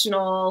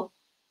foundational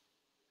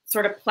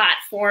sort of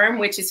platform,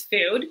 which is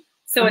food.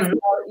 So it's,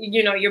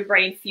 you know, your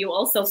brain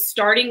fuel. So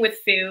starting with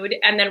food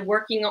and then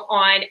working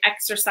on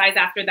exercise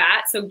after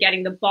that. So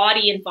getting the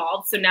body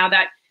involved. So now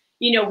that,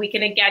 you know, we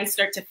can again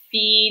start to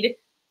feed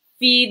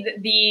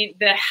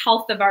the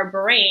health of our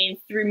brain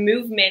through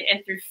movement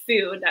and through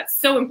food. That's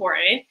so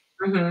important.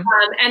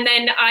 And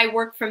then I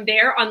work from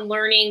there on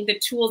learning the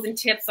tools and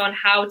tips on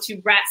how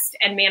to rest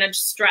and manage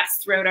stress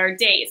throughout our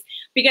days.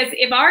 Because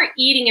if our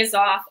eating is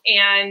off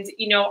and,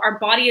 you know, our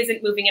body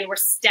isn't moving and we're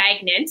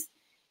stagnant,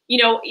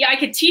 you know, I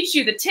could teach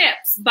you the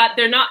tips, but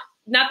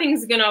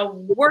nothing's going to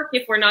work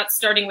if we're not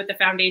starting with the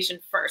foundation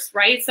first,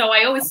 right? So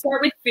I always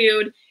start with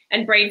food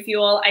and brain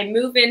fuel. I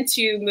move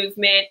into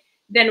movement,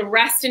 then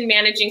rest and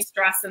managing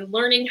stress and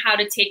learning how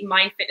to take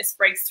mind fitness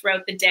breaks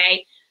throughout the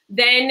day.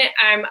 Then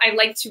I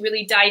like to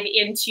really dive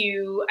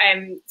into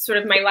sort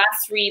of my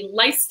last 3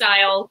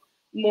 lifestyle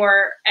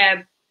more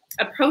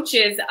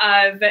approaches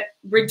of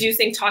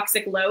reducing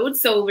toxic load.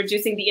 So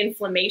reducing the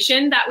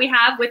inflammation that we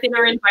have within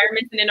our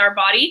environment and in our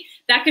body.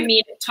 That could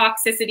mean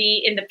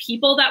toxicity in the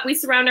people that we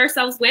surround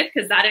ourselves with,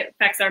 because that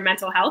affects our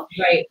mental health.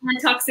 Right.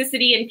 And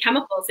toxicity in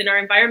chemicals in our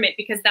environment,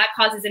 because that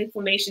causes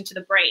inflammation to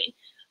the brain.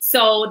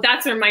 So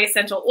that's where my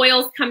essential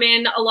oils come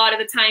in a lot of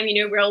the time.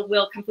 You know,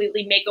 we'll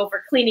completely make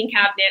over cleaning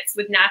cabinets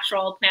with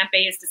natural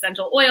plant-based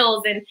essential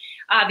oils. And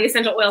the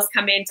essential oils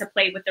come in to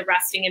play with the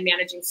resting and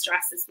managing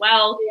stress as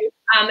well.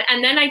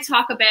 And then I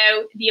talk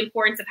about the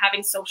importance of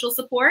having social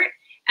support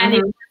and the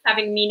importance of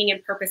having meaning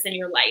and purpose in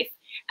your life.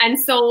 And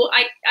so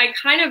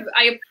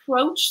I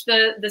approach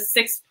the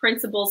 6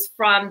 principles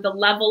from the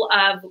level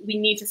of we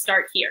need to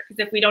start here,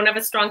 because if we don't have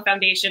a strong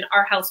foundation,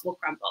 our house will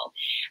crumble.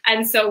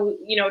 And so,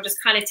 you know,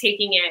 just kind of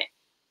taking it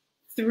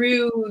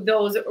through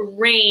those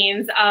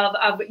reins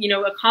of you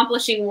know,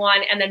 accomplishing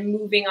one and then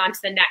moving on to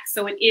the next.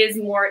 So it is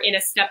more in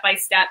a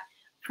step-by-step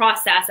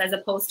process as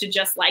opposed to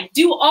just like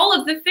do all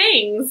of the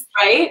things.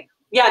 Right.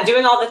 Yeah,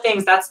 doing all the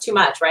things, that's too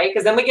much, right?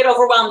 Because then we get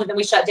overwhelmed and then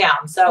we shut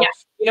down. So, Yeah.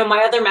 you know,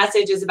 my other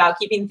message is about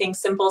keeping things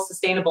simple,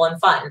 sustainable, and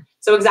fun.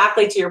 So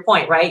exactly to your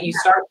point, right?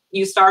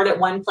 You start at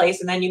one place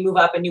and then you move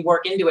up and you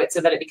work into it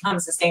so that it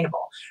becomes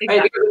sustainable,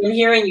 right? Because what I'm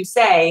hearing you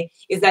say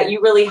is that you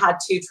really had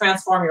to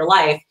transform your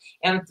life,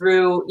 and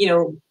through, you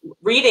know,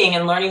 reading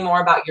and learning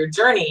more about your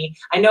journey,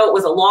 I know it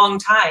was a long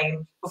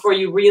time before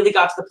you really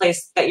got to the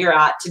place that you're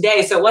at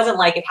today. So it wasn't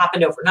like it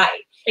happened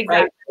overnight.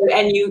 Exactly. Right?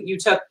 And you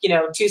took, you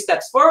know, 2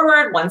 steps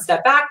forward, 1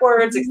 step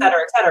backwards, et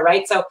cetera,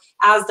 right? So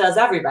as does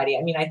everybody.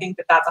 I mean, I think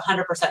that that's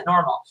 100%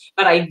 normal.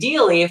 But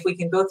ideally, if we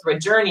can go through a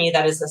journey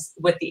that is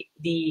with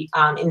the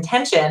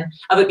intention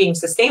of it being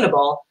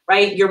sustainable,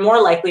 right, you're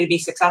more likely to be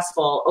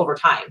successful over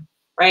time,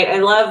 right? I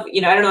love,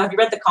 you know, I don't know, have you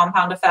read The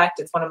Compound Effect?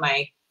 It's one of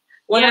my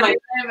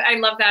I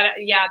love that.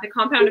 Yeah, the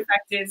compound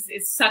effect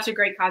is such a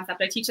great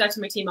concept. I teach that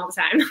to my team all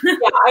the time.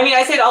 Yeah, I mean,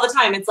 I say it all the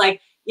time. It's like,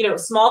 you know,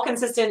 small,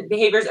 consistent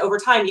behaviors over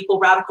time equal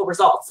radical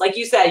results. Like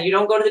you said, you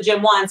don't go to the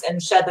gym once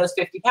and shed those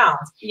 50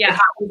 pounds. Yeah. It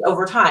happens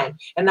over time.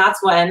 And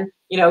that's when,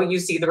 you know, you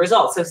see the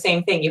results. So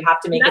same thing, you have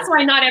to make That's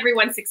why not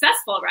everyone's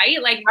successful, right?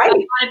 Like right. A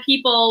lot of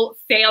people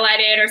fail at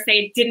it or say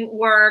it didn't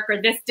work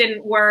or this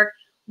didn't work.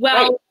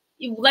 Well,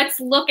 let's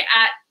look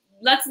at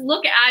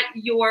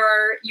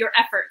your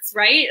efforts,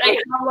 right? Like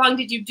how long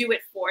did you do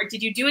it for?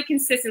 Did you do it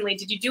consistently?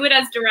 Did you do it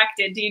as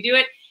directed? Did you do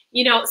it,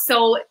 you know,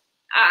 so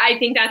I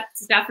think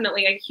that's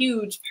definitely a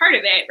huge part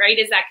of it, right?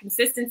 Is that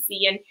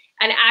consistency and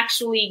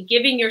actually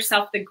giving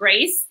yourself the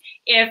grace.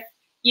 If,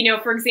 you know,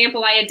 for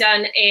example, I had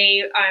done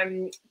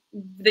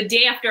the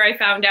day after I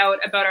found out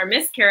about our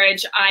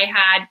miscarriage, I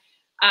had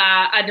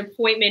an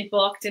appointment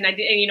booked, and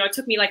you know, it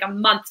took me like a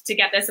month to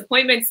get this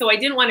appointment. So I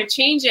didn't want to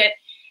change it.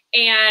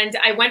 And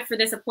I went for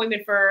this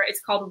appointment it's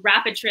called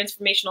Rapid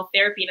Transformational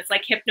Therapy. And it's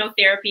like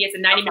hypnotherapy. It's a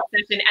 90-minute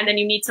session. And then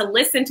you need to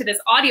listen to this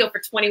audio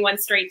for 21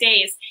 straight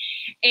days.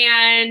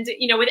 And,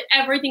 you know, with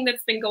everything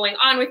that's been going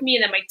on with me,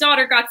 and then my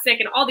daughter got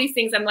sick and all these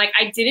things, I'm like,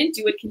 I didn't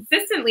do it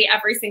consistently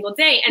every single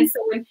day. And so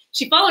when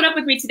she followed up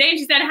with me today and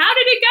she said, how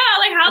did it go?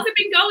 Like, how's it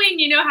been going?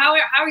 You know, how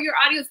are your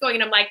audios going?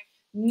 And I'm like,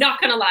 not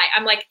going to lie.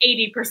 I'm like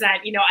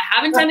 80%, you know, I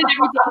haven't done it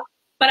every day.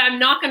 But I'm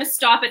not going to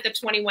stop at the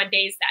 21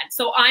 days then.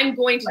 So I'm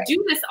going to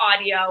do this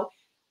audio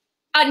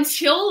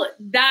until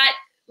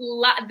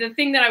the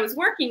thing that I was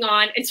working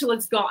on, until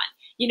it's gone.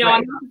 You know,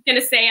 I'm not going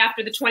to say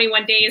after the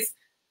 21 days,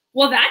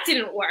 well, that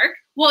didn't work.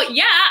 Well,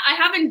 yeah, I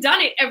haven't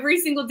done it every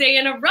single day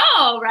in a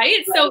row,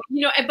 right? So,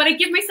 you know, but I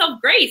give myself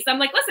grace. I'm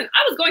like, listen,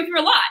 I was going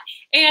through a lot.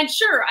 And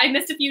sure, I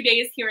missed a few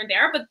days here and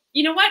there, but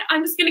you know what?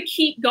 I'm just going to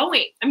keep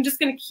going. I'm just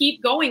going to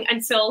keep going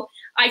until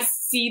I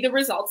see the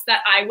results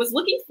that I was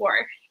looking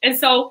for. And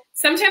so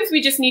sometimes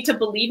we just need to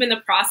believe in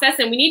the process,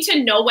 and we need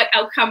to know what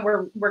outcome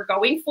we're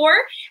going for,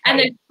 and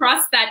then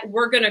trust that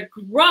we're going to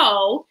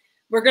grow.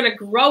 We're going to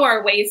grow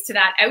our ways to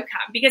that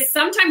outcome, because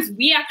sometimes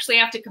we actually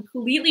have to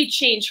completely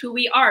change who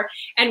we are,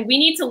 and we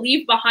need to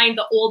leave behind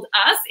the old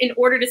us in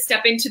order to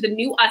step into the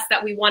new us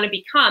that we want to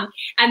become.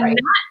 And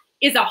that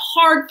is a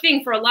hard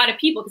thing for a lot of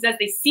people, because as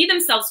they see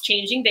themselves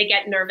changing, they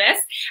get nervous.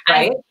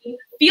 As they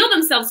feel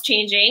themselves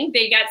changing,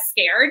 they get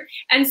scared.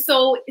 And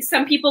so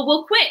some people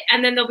will quit,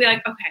 and then they'll be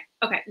like,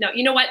 okay, no,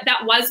 you know what?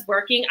 That was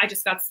working. I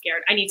just got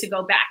scared. I need to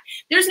go back.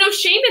 There's no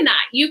shame in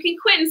that. You can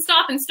quit and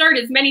stop and start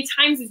as many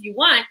times as you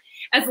want,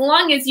 as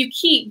long as you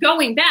keep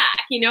going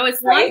back, you know,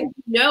 as long as you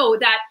know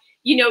that,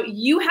 you know,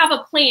 you have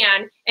a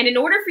plan, and in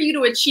order for you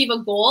to achieve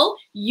a goal,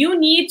 you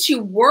need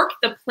to work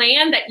the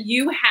plan that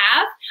you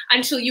have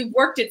until you've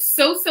worked it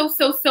so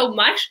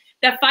much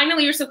that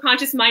finally your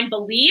subconscious mind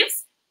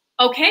believes,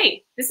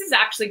 okay, this is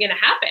actually going to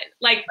happen.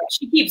 Like,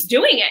 she keeps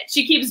doing it.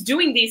 She keeps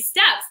doing these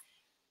steps.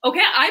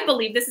 Okay, I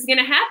believe this is going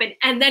to happen.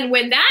 And then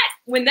when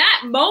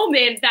that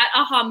moment, that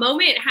aha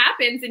moment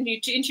happens into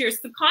your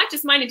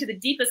subconscious mind, into the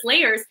deepest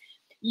layers,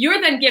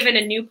 you're then given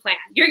a new plan.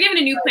 You're given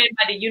a new plan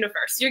by the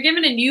universe. You're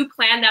given a new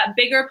plan, that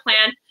bigger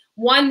plan,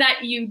 one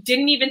that you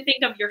didn't even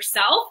think of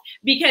yourself,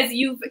 because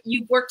you've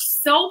worked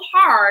so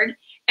hard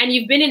and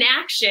you've been in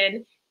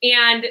action,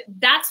 and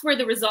that's where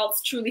the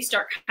results truly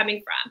start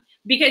coming from.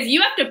 Because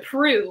you have to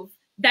prove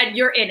that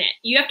you're in it.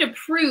 You have to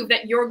prove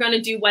that you're going to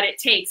do what it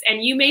takes.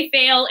 And you may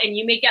fail and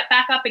you may get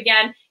back up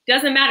again.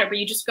 Doesn't matter, but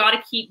you just got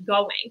to keep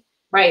going.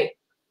 Right.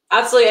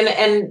 Absolutely.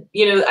 And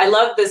you know, I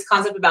love this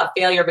concept about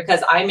failure,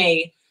 because I'm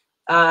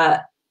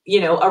you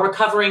know, a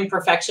recovering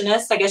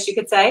perfectionist, I guess you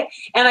could say.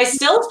 And I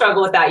still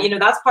struggle with that. You know,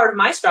 that's part of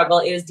my struggle,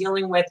 is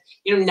dealing with,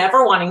 you know,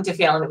 never wanting to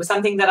fail. And it was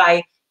something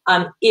that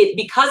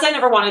because I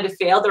never wanted to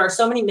fail, there are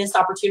so many missed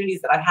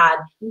opportunities that I had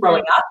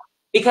growing up,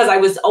 because I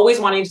was always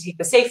wanting to take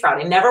the safe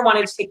route. I never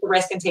wanted to take the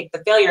risk and take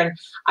the failure. And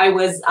I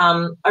was,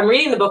 I'm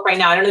reading the book right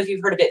now. I don't know if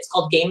you've heard of it. It's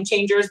called Game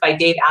Changers by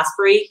Dave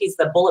Asprey. He's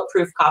the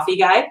bulletproof coffee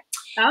guy.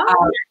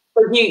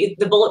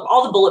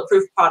 All the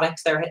bulletproof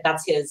products there,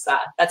 that's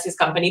his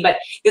company. But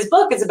his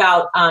book is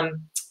about,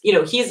 you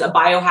know, he's a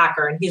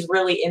biohacker, and he's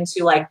really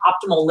into like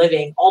optimal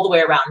living all the way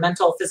around,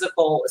 mental,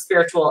 physical,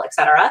 spiritual,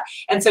 etc.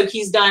 And so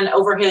he's done,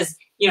 over his,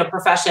 you know,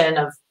 profession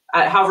of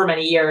however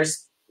many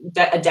years,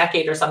 a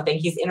decade or something,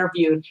 he's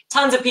interviewed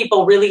tons of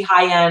people, really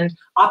high-end,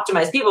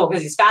 optimized people,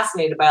 because he's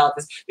fascinated by all of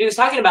this. But he was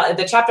talking about,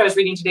 the chapter I was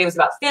reading today was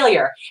about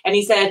failure. And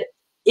he said,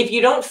 if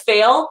you don't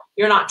fail,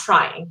 you're not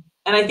trying.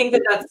 And I think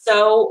that that's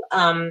so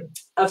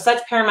of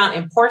such paramount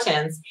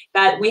importance,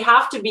 that we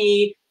have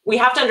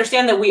to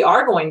understand that we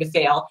are going to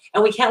fail,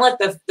 and we can't let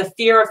the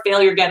fear of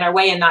failure get in our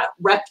way, and that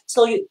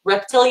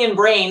reptilian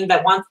brain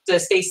that wants to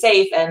stay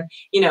safe and,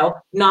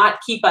 not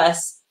keep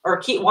us,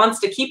 or wants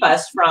to keep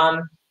us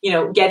from,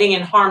 getting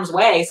in harm's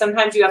way.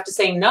 Sometimes you have to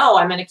say, no,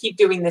 I'm going to keep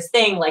doing this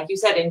thing, like you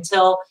said,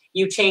 until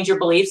you change your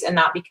beliefs and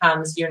that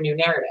becomes your new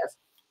narrative.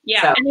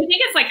 Yeah, and I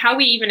think it's like how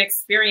we even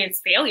experience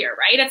failure,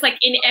 right? It's like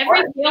in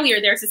every failure,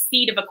 there's a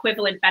seed of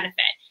equivalent benefit.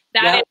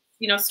 That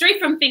is, straight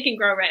from Think and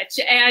Grow Rich.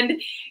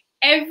 And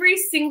every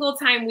single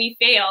time we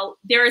fail,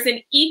 there is an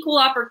equal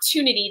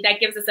opportunity that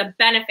gives us a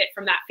benefit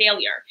from that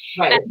failure.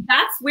 Right. And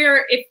that's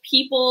where, if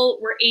people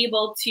were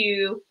able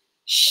to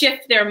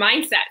shift their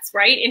mindsets,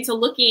 right, into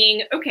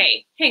looking,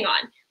 okay, hang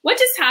on, what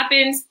just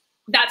happened?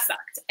 That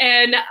sucked.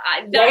 And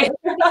that was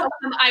the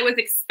outcome I was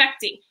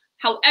expecting.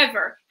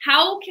 However,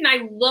 how can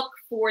I look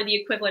for the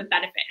equivalent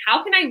benefit?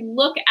 How can I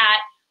look at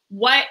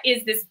what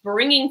is this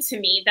bringing to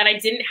me that I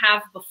didn't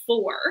have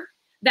before,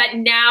 that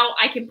now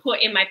I can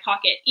put in my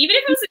pocket? Even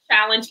if it was a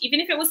challenge, even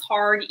if it was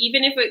hard,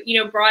 even if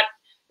it, brought,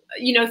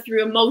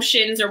 through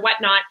emotions or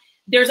whatnot,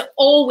 there's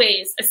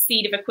always a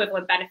seed of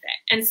equivalent benefit.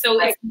 And so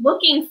it's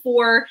looking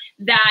for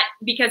that,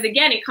 because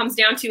again, it comes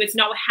down to, it's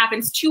not what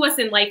happens to us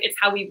in life, it's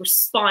how we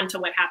respond to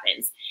what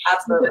happens.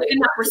 Absolutely. In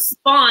that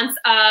response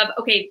of,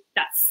 okay,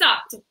 that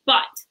sucked,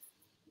 but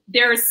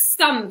there's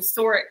some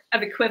sort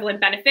of equivalent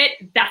benefit,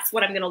 that's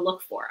what I'm going to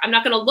look for. I'm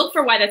not going to look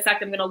for why that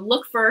sucked. I'm going to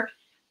look for,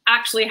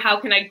 actually, how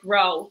can I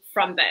grow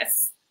from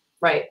this?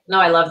 Right. No,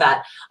 I love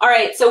that. All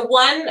right. So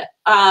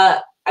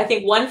I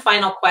think one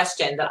final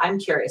question that I'm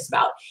curious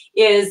about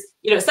is,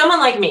 someone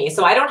like me,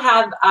 so I don't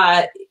have,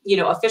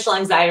 official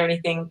anxiety or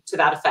anything to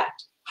that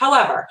effect.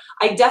 However,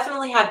 I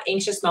definitely have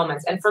anxious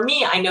moments. And for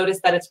me, I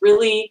noticed that it's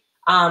really,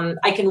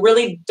 I can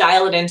really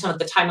dial it into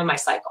the time of my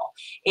cycle.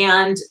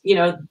 And,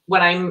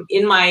 when I'm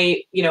in my,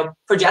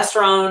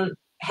 progesterone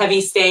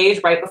heavy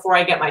stage right before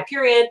I get my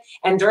period,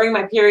 and during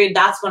my period,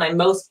 that's when I'm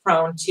most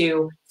prone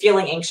to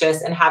feeling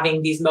anxious and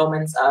having these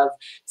moments of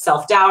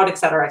self-doubt, et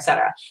cetera, et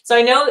cetera. So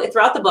I know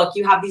throughout the book,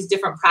 you have these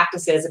different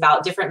practices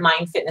about different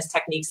mind fitness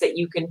techniques that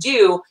you can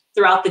do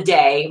throughout the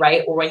day,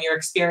 right? Or when you're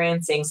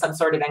experiencing some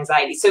sort of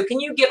anxiety. So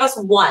can you give us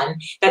one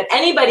that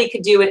anybody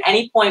could do at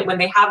any point when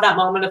they have that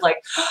moment of like,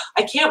 oh,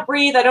 I can't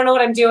breathe, I don't know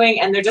what I'm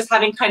doing, and they're just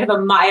having kind of a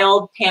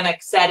mild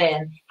panic set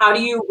in? How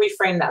do you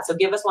reframe that? So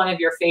give us one of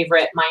your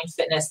favorite mind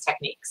fitness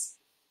techniques.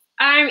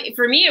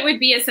 For me, it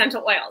would be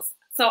essential oils.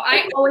 So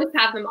I always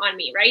have them on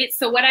me, right?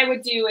 So what I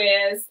would do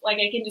is, like,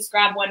 I can just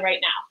grab one right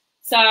now.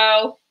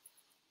 So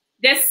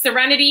this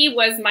Serenity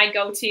was my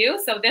go-to.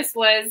 So this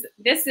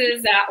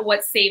is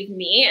what saved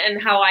me,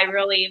 and how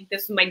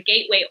this was my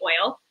gateway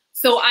oil.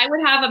 So I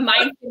would have a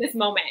mindfulness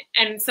moment.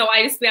 And so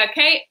I just be like,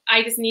 okay,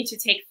 I just need to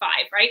take 5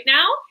 right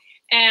now.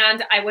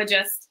 And I would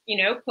just,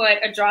 put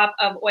a drop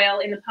of oil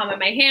in the palm of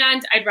my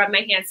hand. I'd rub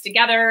my hands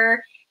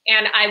together,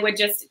 and I would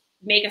just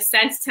make a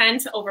scent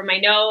tent over my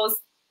nose.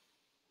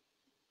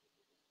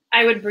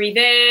 I would breathe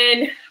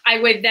in. I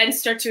would then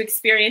start to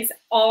experience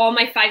all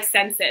my 5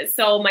 senses.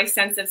 So my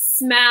sense of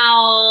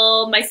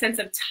smell, my sense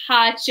of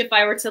touch, if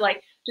I were to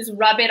just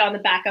rub it on the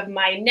back of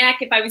my neck.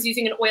 If I was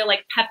using an oil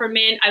like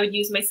peppermint, I would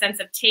use my sense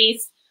of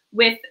taste.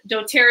 With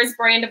doTERRA's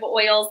brand of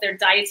oils, they're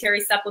dietary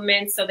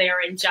supplements, so they are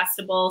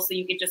ingestible. So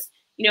you could just,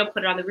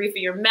 put it on the roof of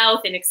your mouth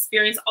and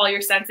experience all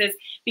your senses,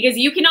 because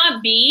you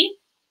cannot be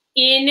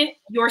in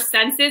your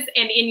senses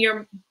and in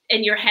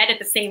your head at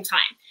the same time.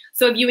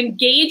 So if you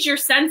engage your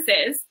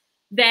senses,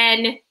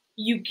 then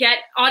you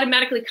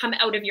automatically come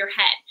out of your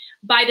head.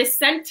 By the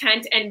scent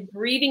tent and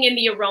breathing in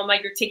the aroma,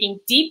 you're taking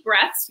deep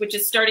breaths, which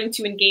is starting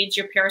to engage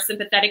your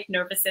parasympathetic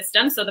nervous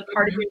system. So the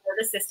part of your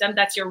nervous system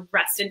that's your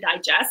rest and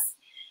digest,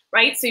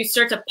 right? So you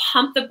start to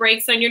pump the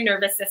brakes on your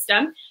nervous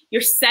system.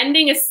 You're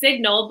sending a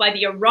signal by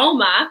the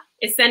aroma,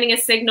 is sending a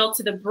signal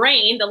to the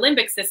brain, the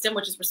limbic system,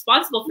 which is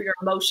responsible for your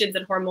emotions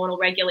and hormonal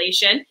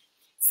regulation,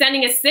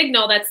 sending a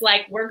signal that's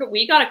like,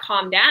 we got to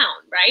calm down,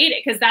 right?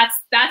 Because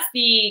that's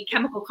the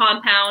chemical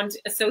compound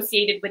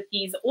associated with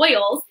these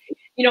oils.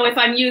 If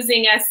I'm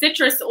using a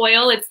citrus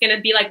oil, it's going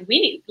to be like,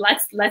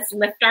 let's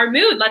lift our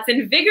mood, let's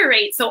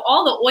invigorate. So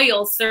all the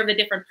oils serve a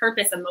different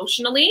purpose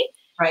emotionally.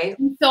 Right.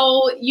 And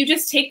so you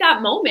just take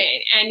that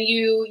moment and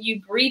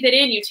you breathe it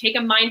in, you take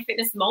a mind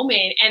fitness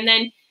moment, and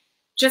then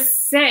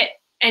just sit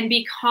and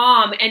be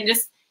calm, and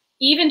just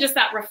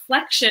that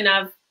reflection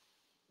of,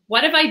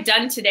 what have I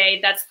done today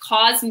that's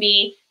caused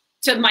me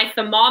to my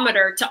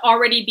thermometer to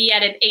already be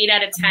at an 8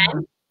 out of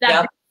 10?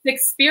 That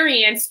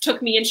experience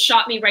took me and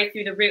shot me right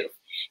through the roof.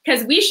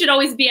 Because we should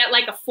always be at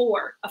like a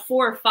 4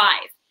 or 5,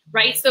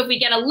 right? So if we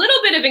get a little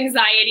bit of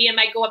anxiety, it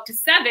might go up to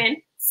 7,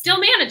 still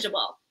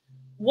manageable.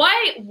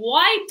 Why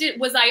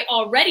was I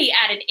already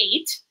at an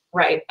 8,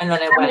 Right. And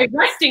then it My went.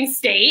 resting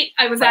state,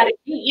 I was at an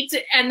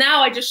 8, and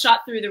now I just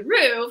shot through the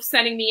roof,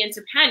 sending me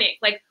into panic.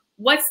 Like,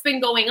 what's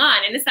been going on?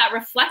 And it's that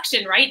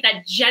reflection, right?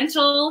 That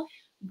gentle,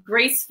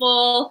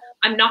 graceful,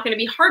 I'm not going to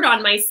be hard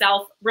on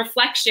myself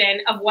reflection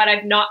of what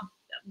I've not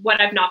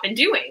been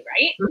doing,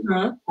 right?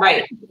 Mm-hmm.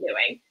 Right.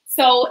 Doing.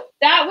 So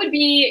that would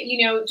be,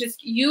 you know,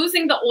 just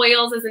using the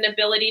oils as an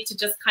ability to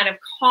just kind of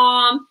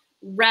calm,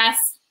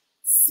 rest,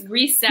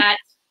 reset,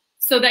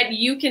 so that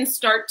you can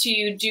start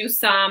to do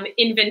some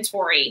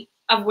inventory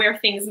of where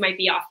things might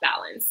be off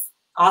balance.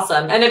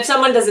 Awesome. And if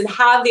someone doesn't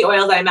have the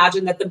oils, I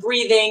imagine that the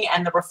breathing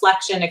and the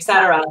reflection,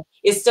 etc.,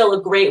 is still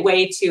a great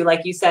way to,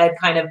 like you said,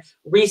 kind of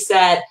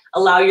reset,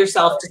 allow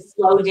yourself to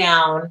slow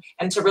down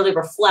and to really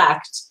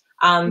reflect.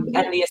 And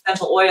the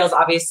essential oils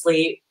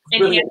obviously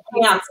really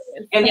enhance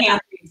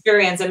the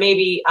experience, and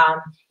maybe,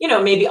 you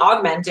know, maybe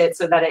augment it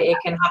so that it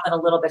can happen a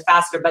little bit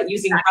faster. But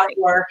using breath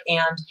work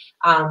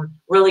and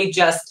really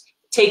just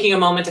taking a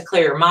moment to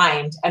clear your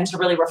mind and to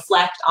really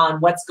reflect on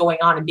what's going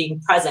on and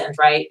being present,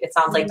 right? It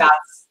sounds like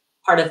that's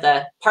part of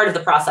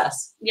the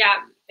process. Yeah,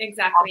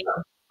 exactly.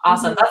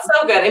 Awesome. That's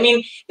so good. I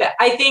mean,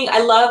 I think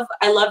I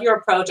love your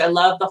approach. I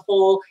love the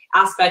whole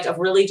aspect of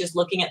really just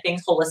looking at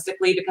things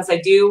holistically, because I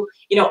do,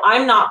 you know,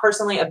 I'm not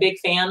personally a big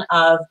fan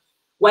of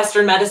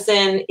Western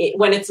medicine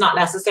when it's not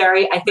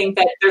necessary. I think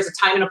that there's a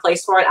time and a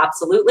place for it.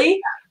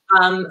 Absolutely.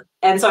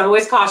 And so I'm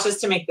always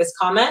cautious to make this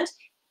comment.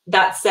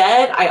 That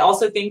said, I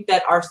also think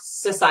that our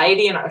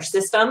society and our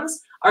systems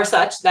are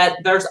such that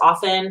there's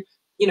often,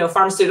 you know,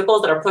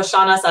 pharmaceuticals that are pushed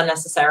on us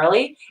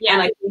unnecessarily. Yeah.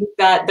 And I think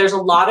that there's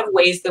a lot of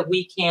ways that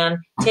we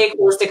can take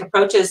holistic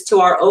approaches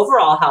to our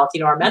overall health, you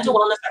know, our mental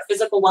wellness, our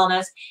physical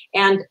wellness,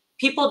 and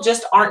people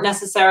just aren't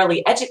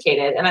necessarily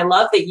educated. And I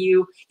love that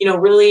you know,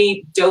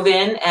 really dove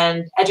in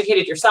and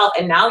educated yourself,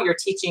 and now you're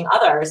teaching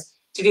others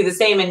to do the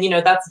same. And, you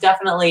know, that's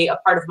definitely a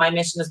part of my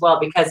mission as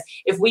well, because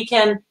if we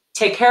can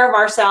take care of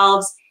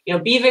ourselves, you know,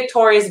 be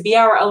victorious, be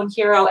our own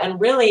hero, and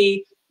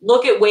really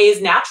look at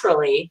ways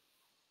naturally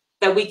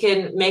that we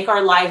can make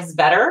our lives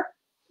better,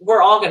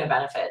 we're all going to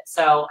benefit.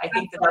 So I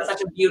think that that's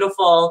such a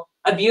beautiful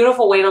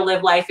way to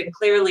live life. And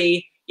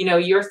clearly, you know,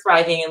 you're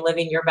thriving and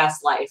living your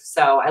best life.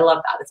 So I love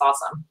that. It's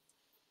awesome.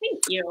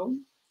 Thank you.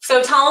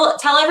 So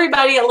tell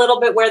everybody a little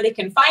bit where they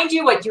can find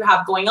you, what you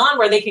have going on,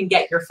 where they can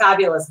get your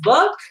fabulous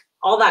book,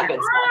 all that good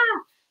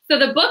stuff. So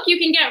the book you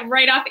can get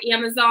right off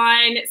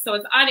Amazon. So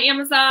it's on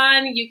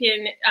Amazon. You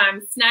can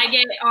snag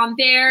it on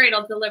there.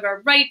 It'll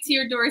deliver right to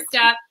your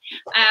doorstep.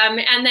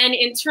 And then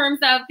in terms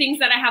of things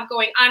that I have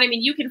going on, I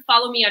mean, you can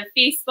follow me on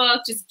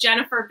Facebook, just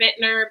Jennifer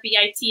Bittner,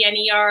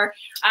 Bitner.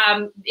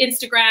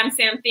 Instagram,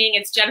 same thing.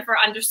 It's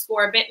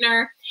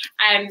Jennifer_Bittner.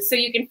 So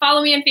you can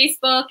follow me on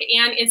Facebook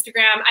and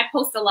Instagram. I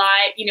post a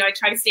lot. You know, I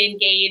try to stay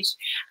engaged.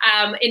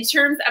 In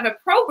terms of a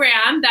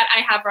program that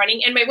I have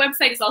running, and my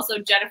website is also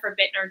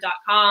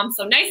jenniferbittner.com.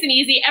 So nice and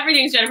easy.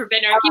 Everything's Jennifer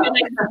Bittner. Keep it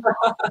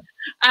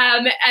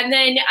nice. And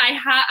then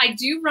I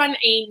do run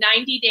a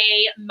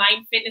 90-day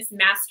Mind Fitness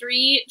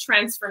Mastery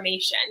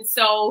transformation.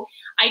 So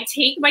I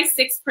take my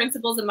 6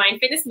 principles of Mind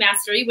Fitness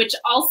Mastery, which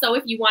also,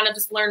 if you want to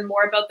just learn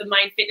more about the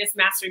Mind Fitness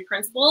Mastery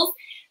principles,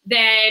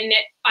 then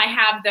I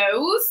have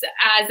those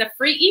as a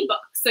free ebook.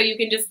 So you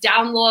can just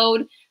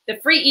download the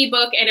free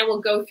ebook and it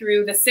will go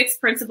through the 6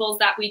 principles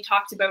that we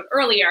talked about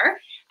earlier.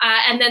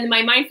 And then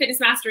my Mind Fitness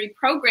Mastery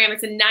program,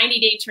 it's a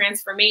 90-day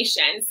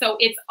transformation. So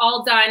it's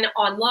all done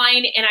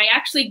online, and I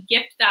actually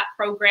gift that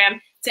program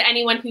to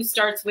anyone who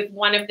starts with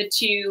one of the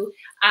 2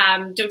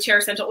 doTERRA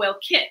essential oil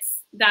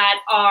kits that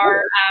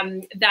are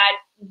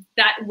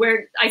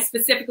where I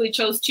specifically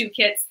chose 2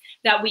 kits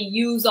that we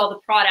use all the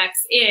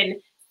products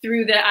in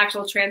through the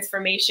actual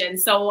transformation.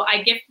 So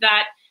I gift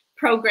that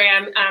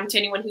program to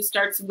anyone who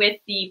starts with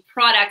the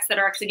products that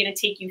are actually going to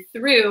take you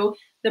through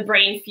the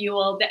brain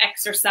fuel, the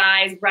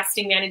exercise,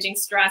 resting, managing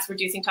stress,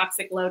 reducing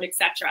toxic load,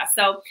 etc.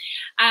 So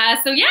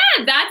yeah,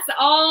 that's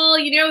all,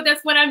 you know,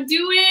 that's what I'm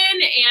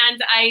doing.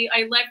 And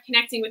I love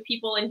connecting with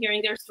people and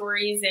hearing their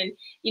stories, and,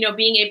 you know,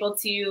 being able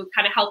to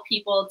kind of help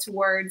people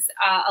towards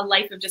a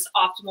life of just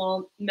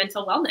optimal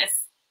mental wellness.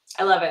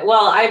 I love it.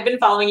 Well, I've been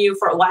following you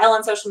for a while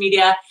on social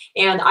media,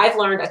 and I've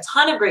learned a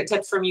ton of great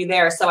tips from you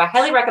there. So I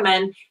highly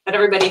recommend that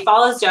everybody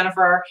follows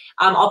Jennifer.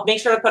 I'll make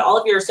sure to put all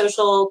of your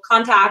social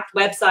contact,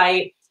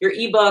 website, your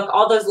ebook,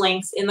 all those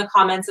links in the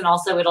comments, and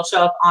also it'll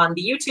show up on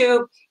the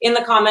YouTube in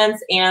the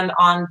comments and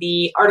on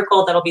the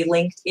article that'll be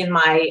linked on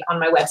my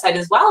website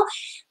as well.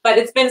 But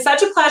it's been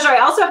such a pleasure. I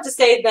also have to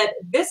say that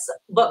this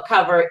book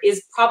cover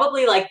is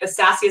probably like the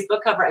sassiest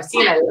book cover I've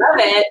seen. I love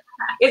it.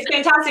 It's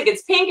fantastic.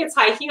 It's pink, it's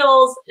high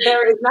heels.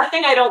 There is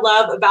nothing I don't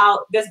love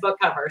about this book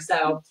cover.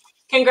 So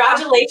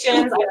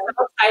congratulations. I'm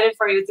so excited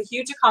for you. It's a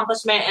huge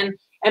accomplishment.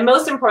 And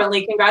most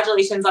importantly,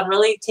 congratulations on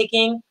really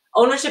taking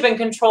ownership and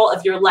control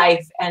of your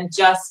life and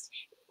just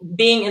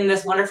being in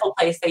this wonderful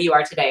place that you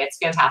are today. It's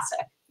fantastic.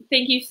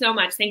 Thank you so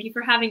much. Thank you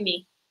for having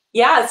me.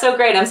 Yeah, it's so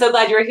great. I'm so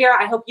glad you're here.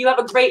 I hope you have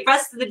a great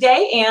rest of the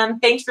day,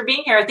 and thanks for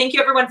being here. Thank you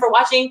everyone for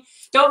watching.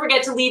 Don't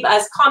forget to leave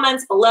us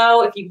comments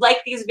below. If you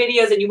like these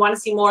videos and you want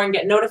to see more and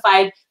get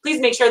notified, please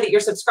make sure that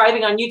you're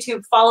subscribing on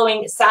YouTube,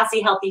 following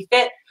Sassy Healthy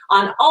Fit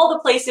on all the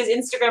places,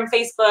 Instagram,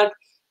 Facebook,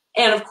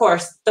 and of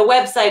course, the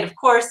website, of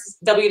course,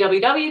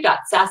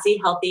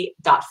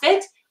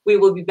 www.sassyhealthy.fit. We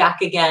will be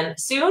back again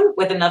soon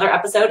with another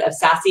episode of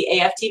Sassy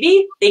AF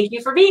TV. Thank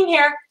you for being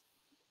here.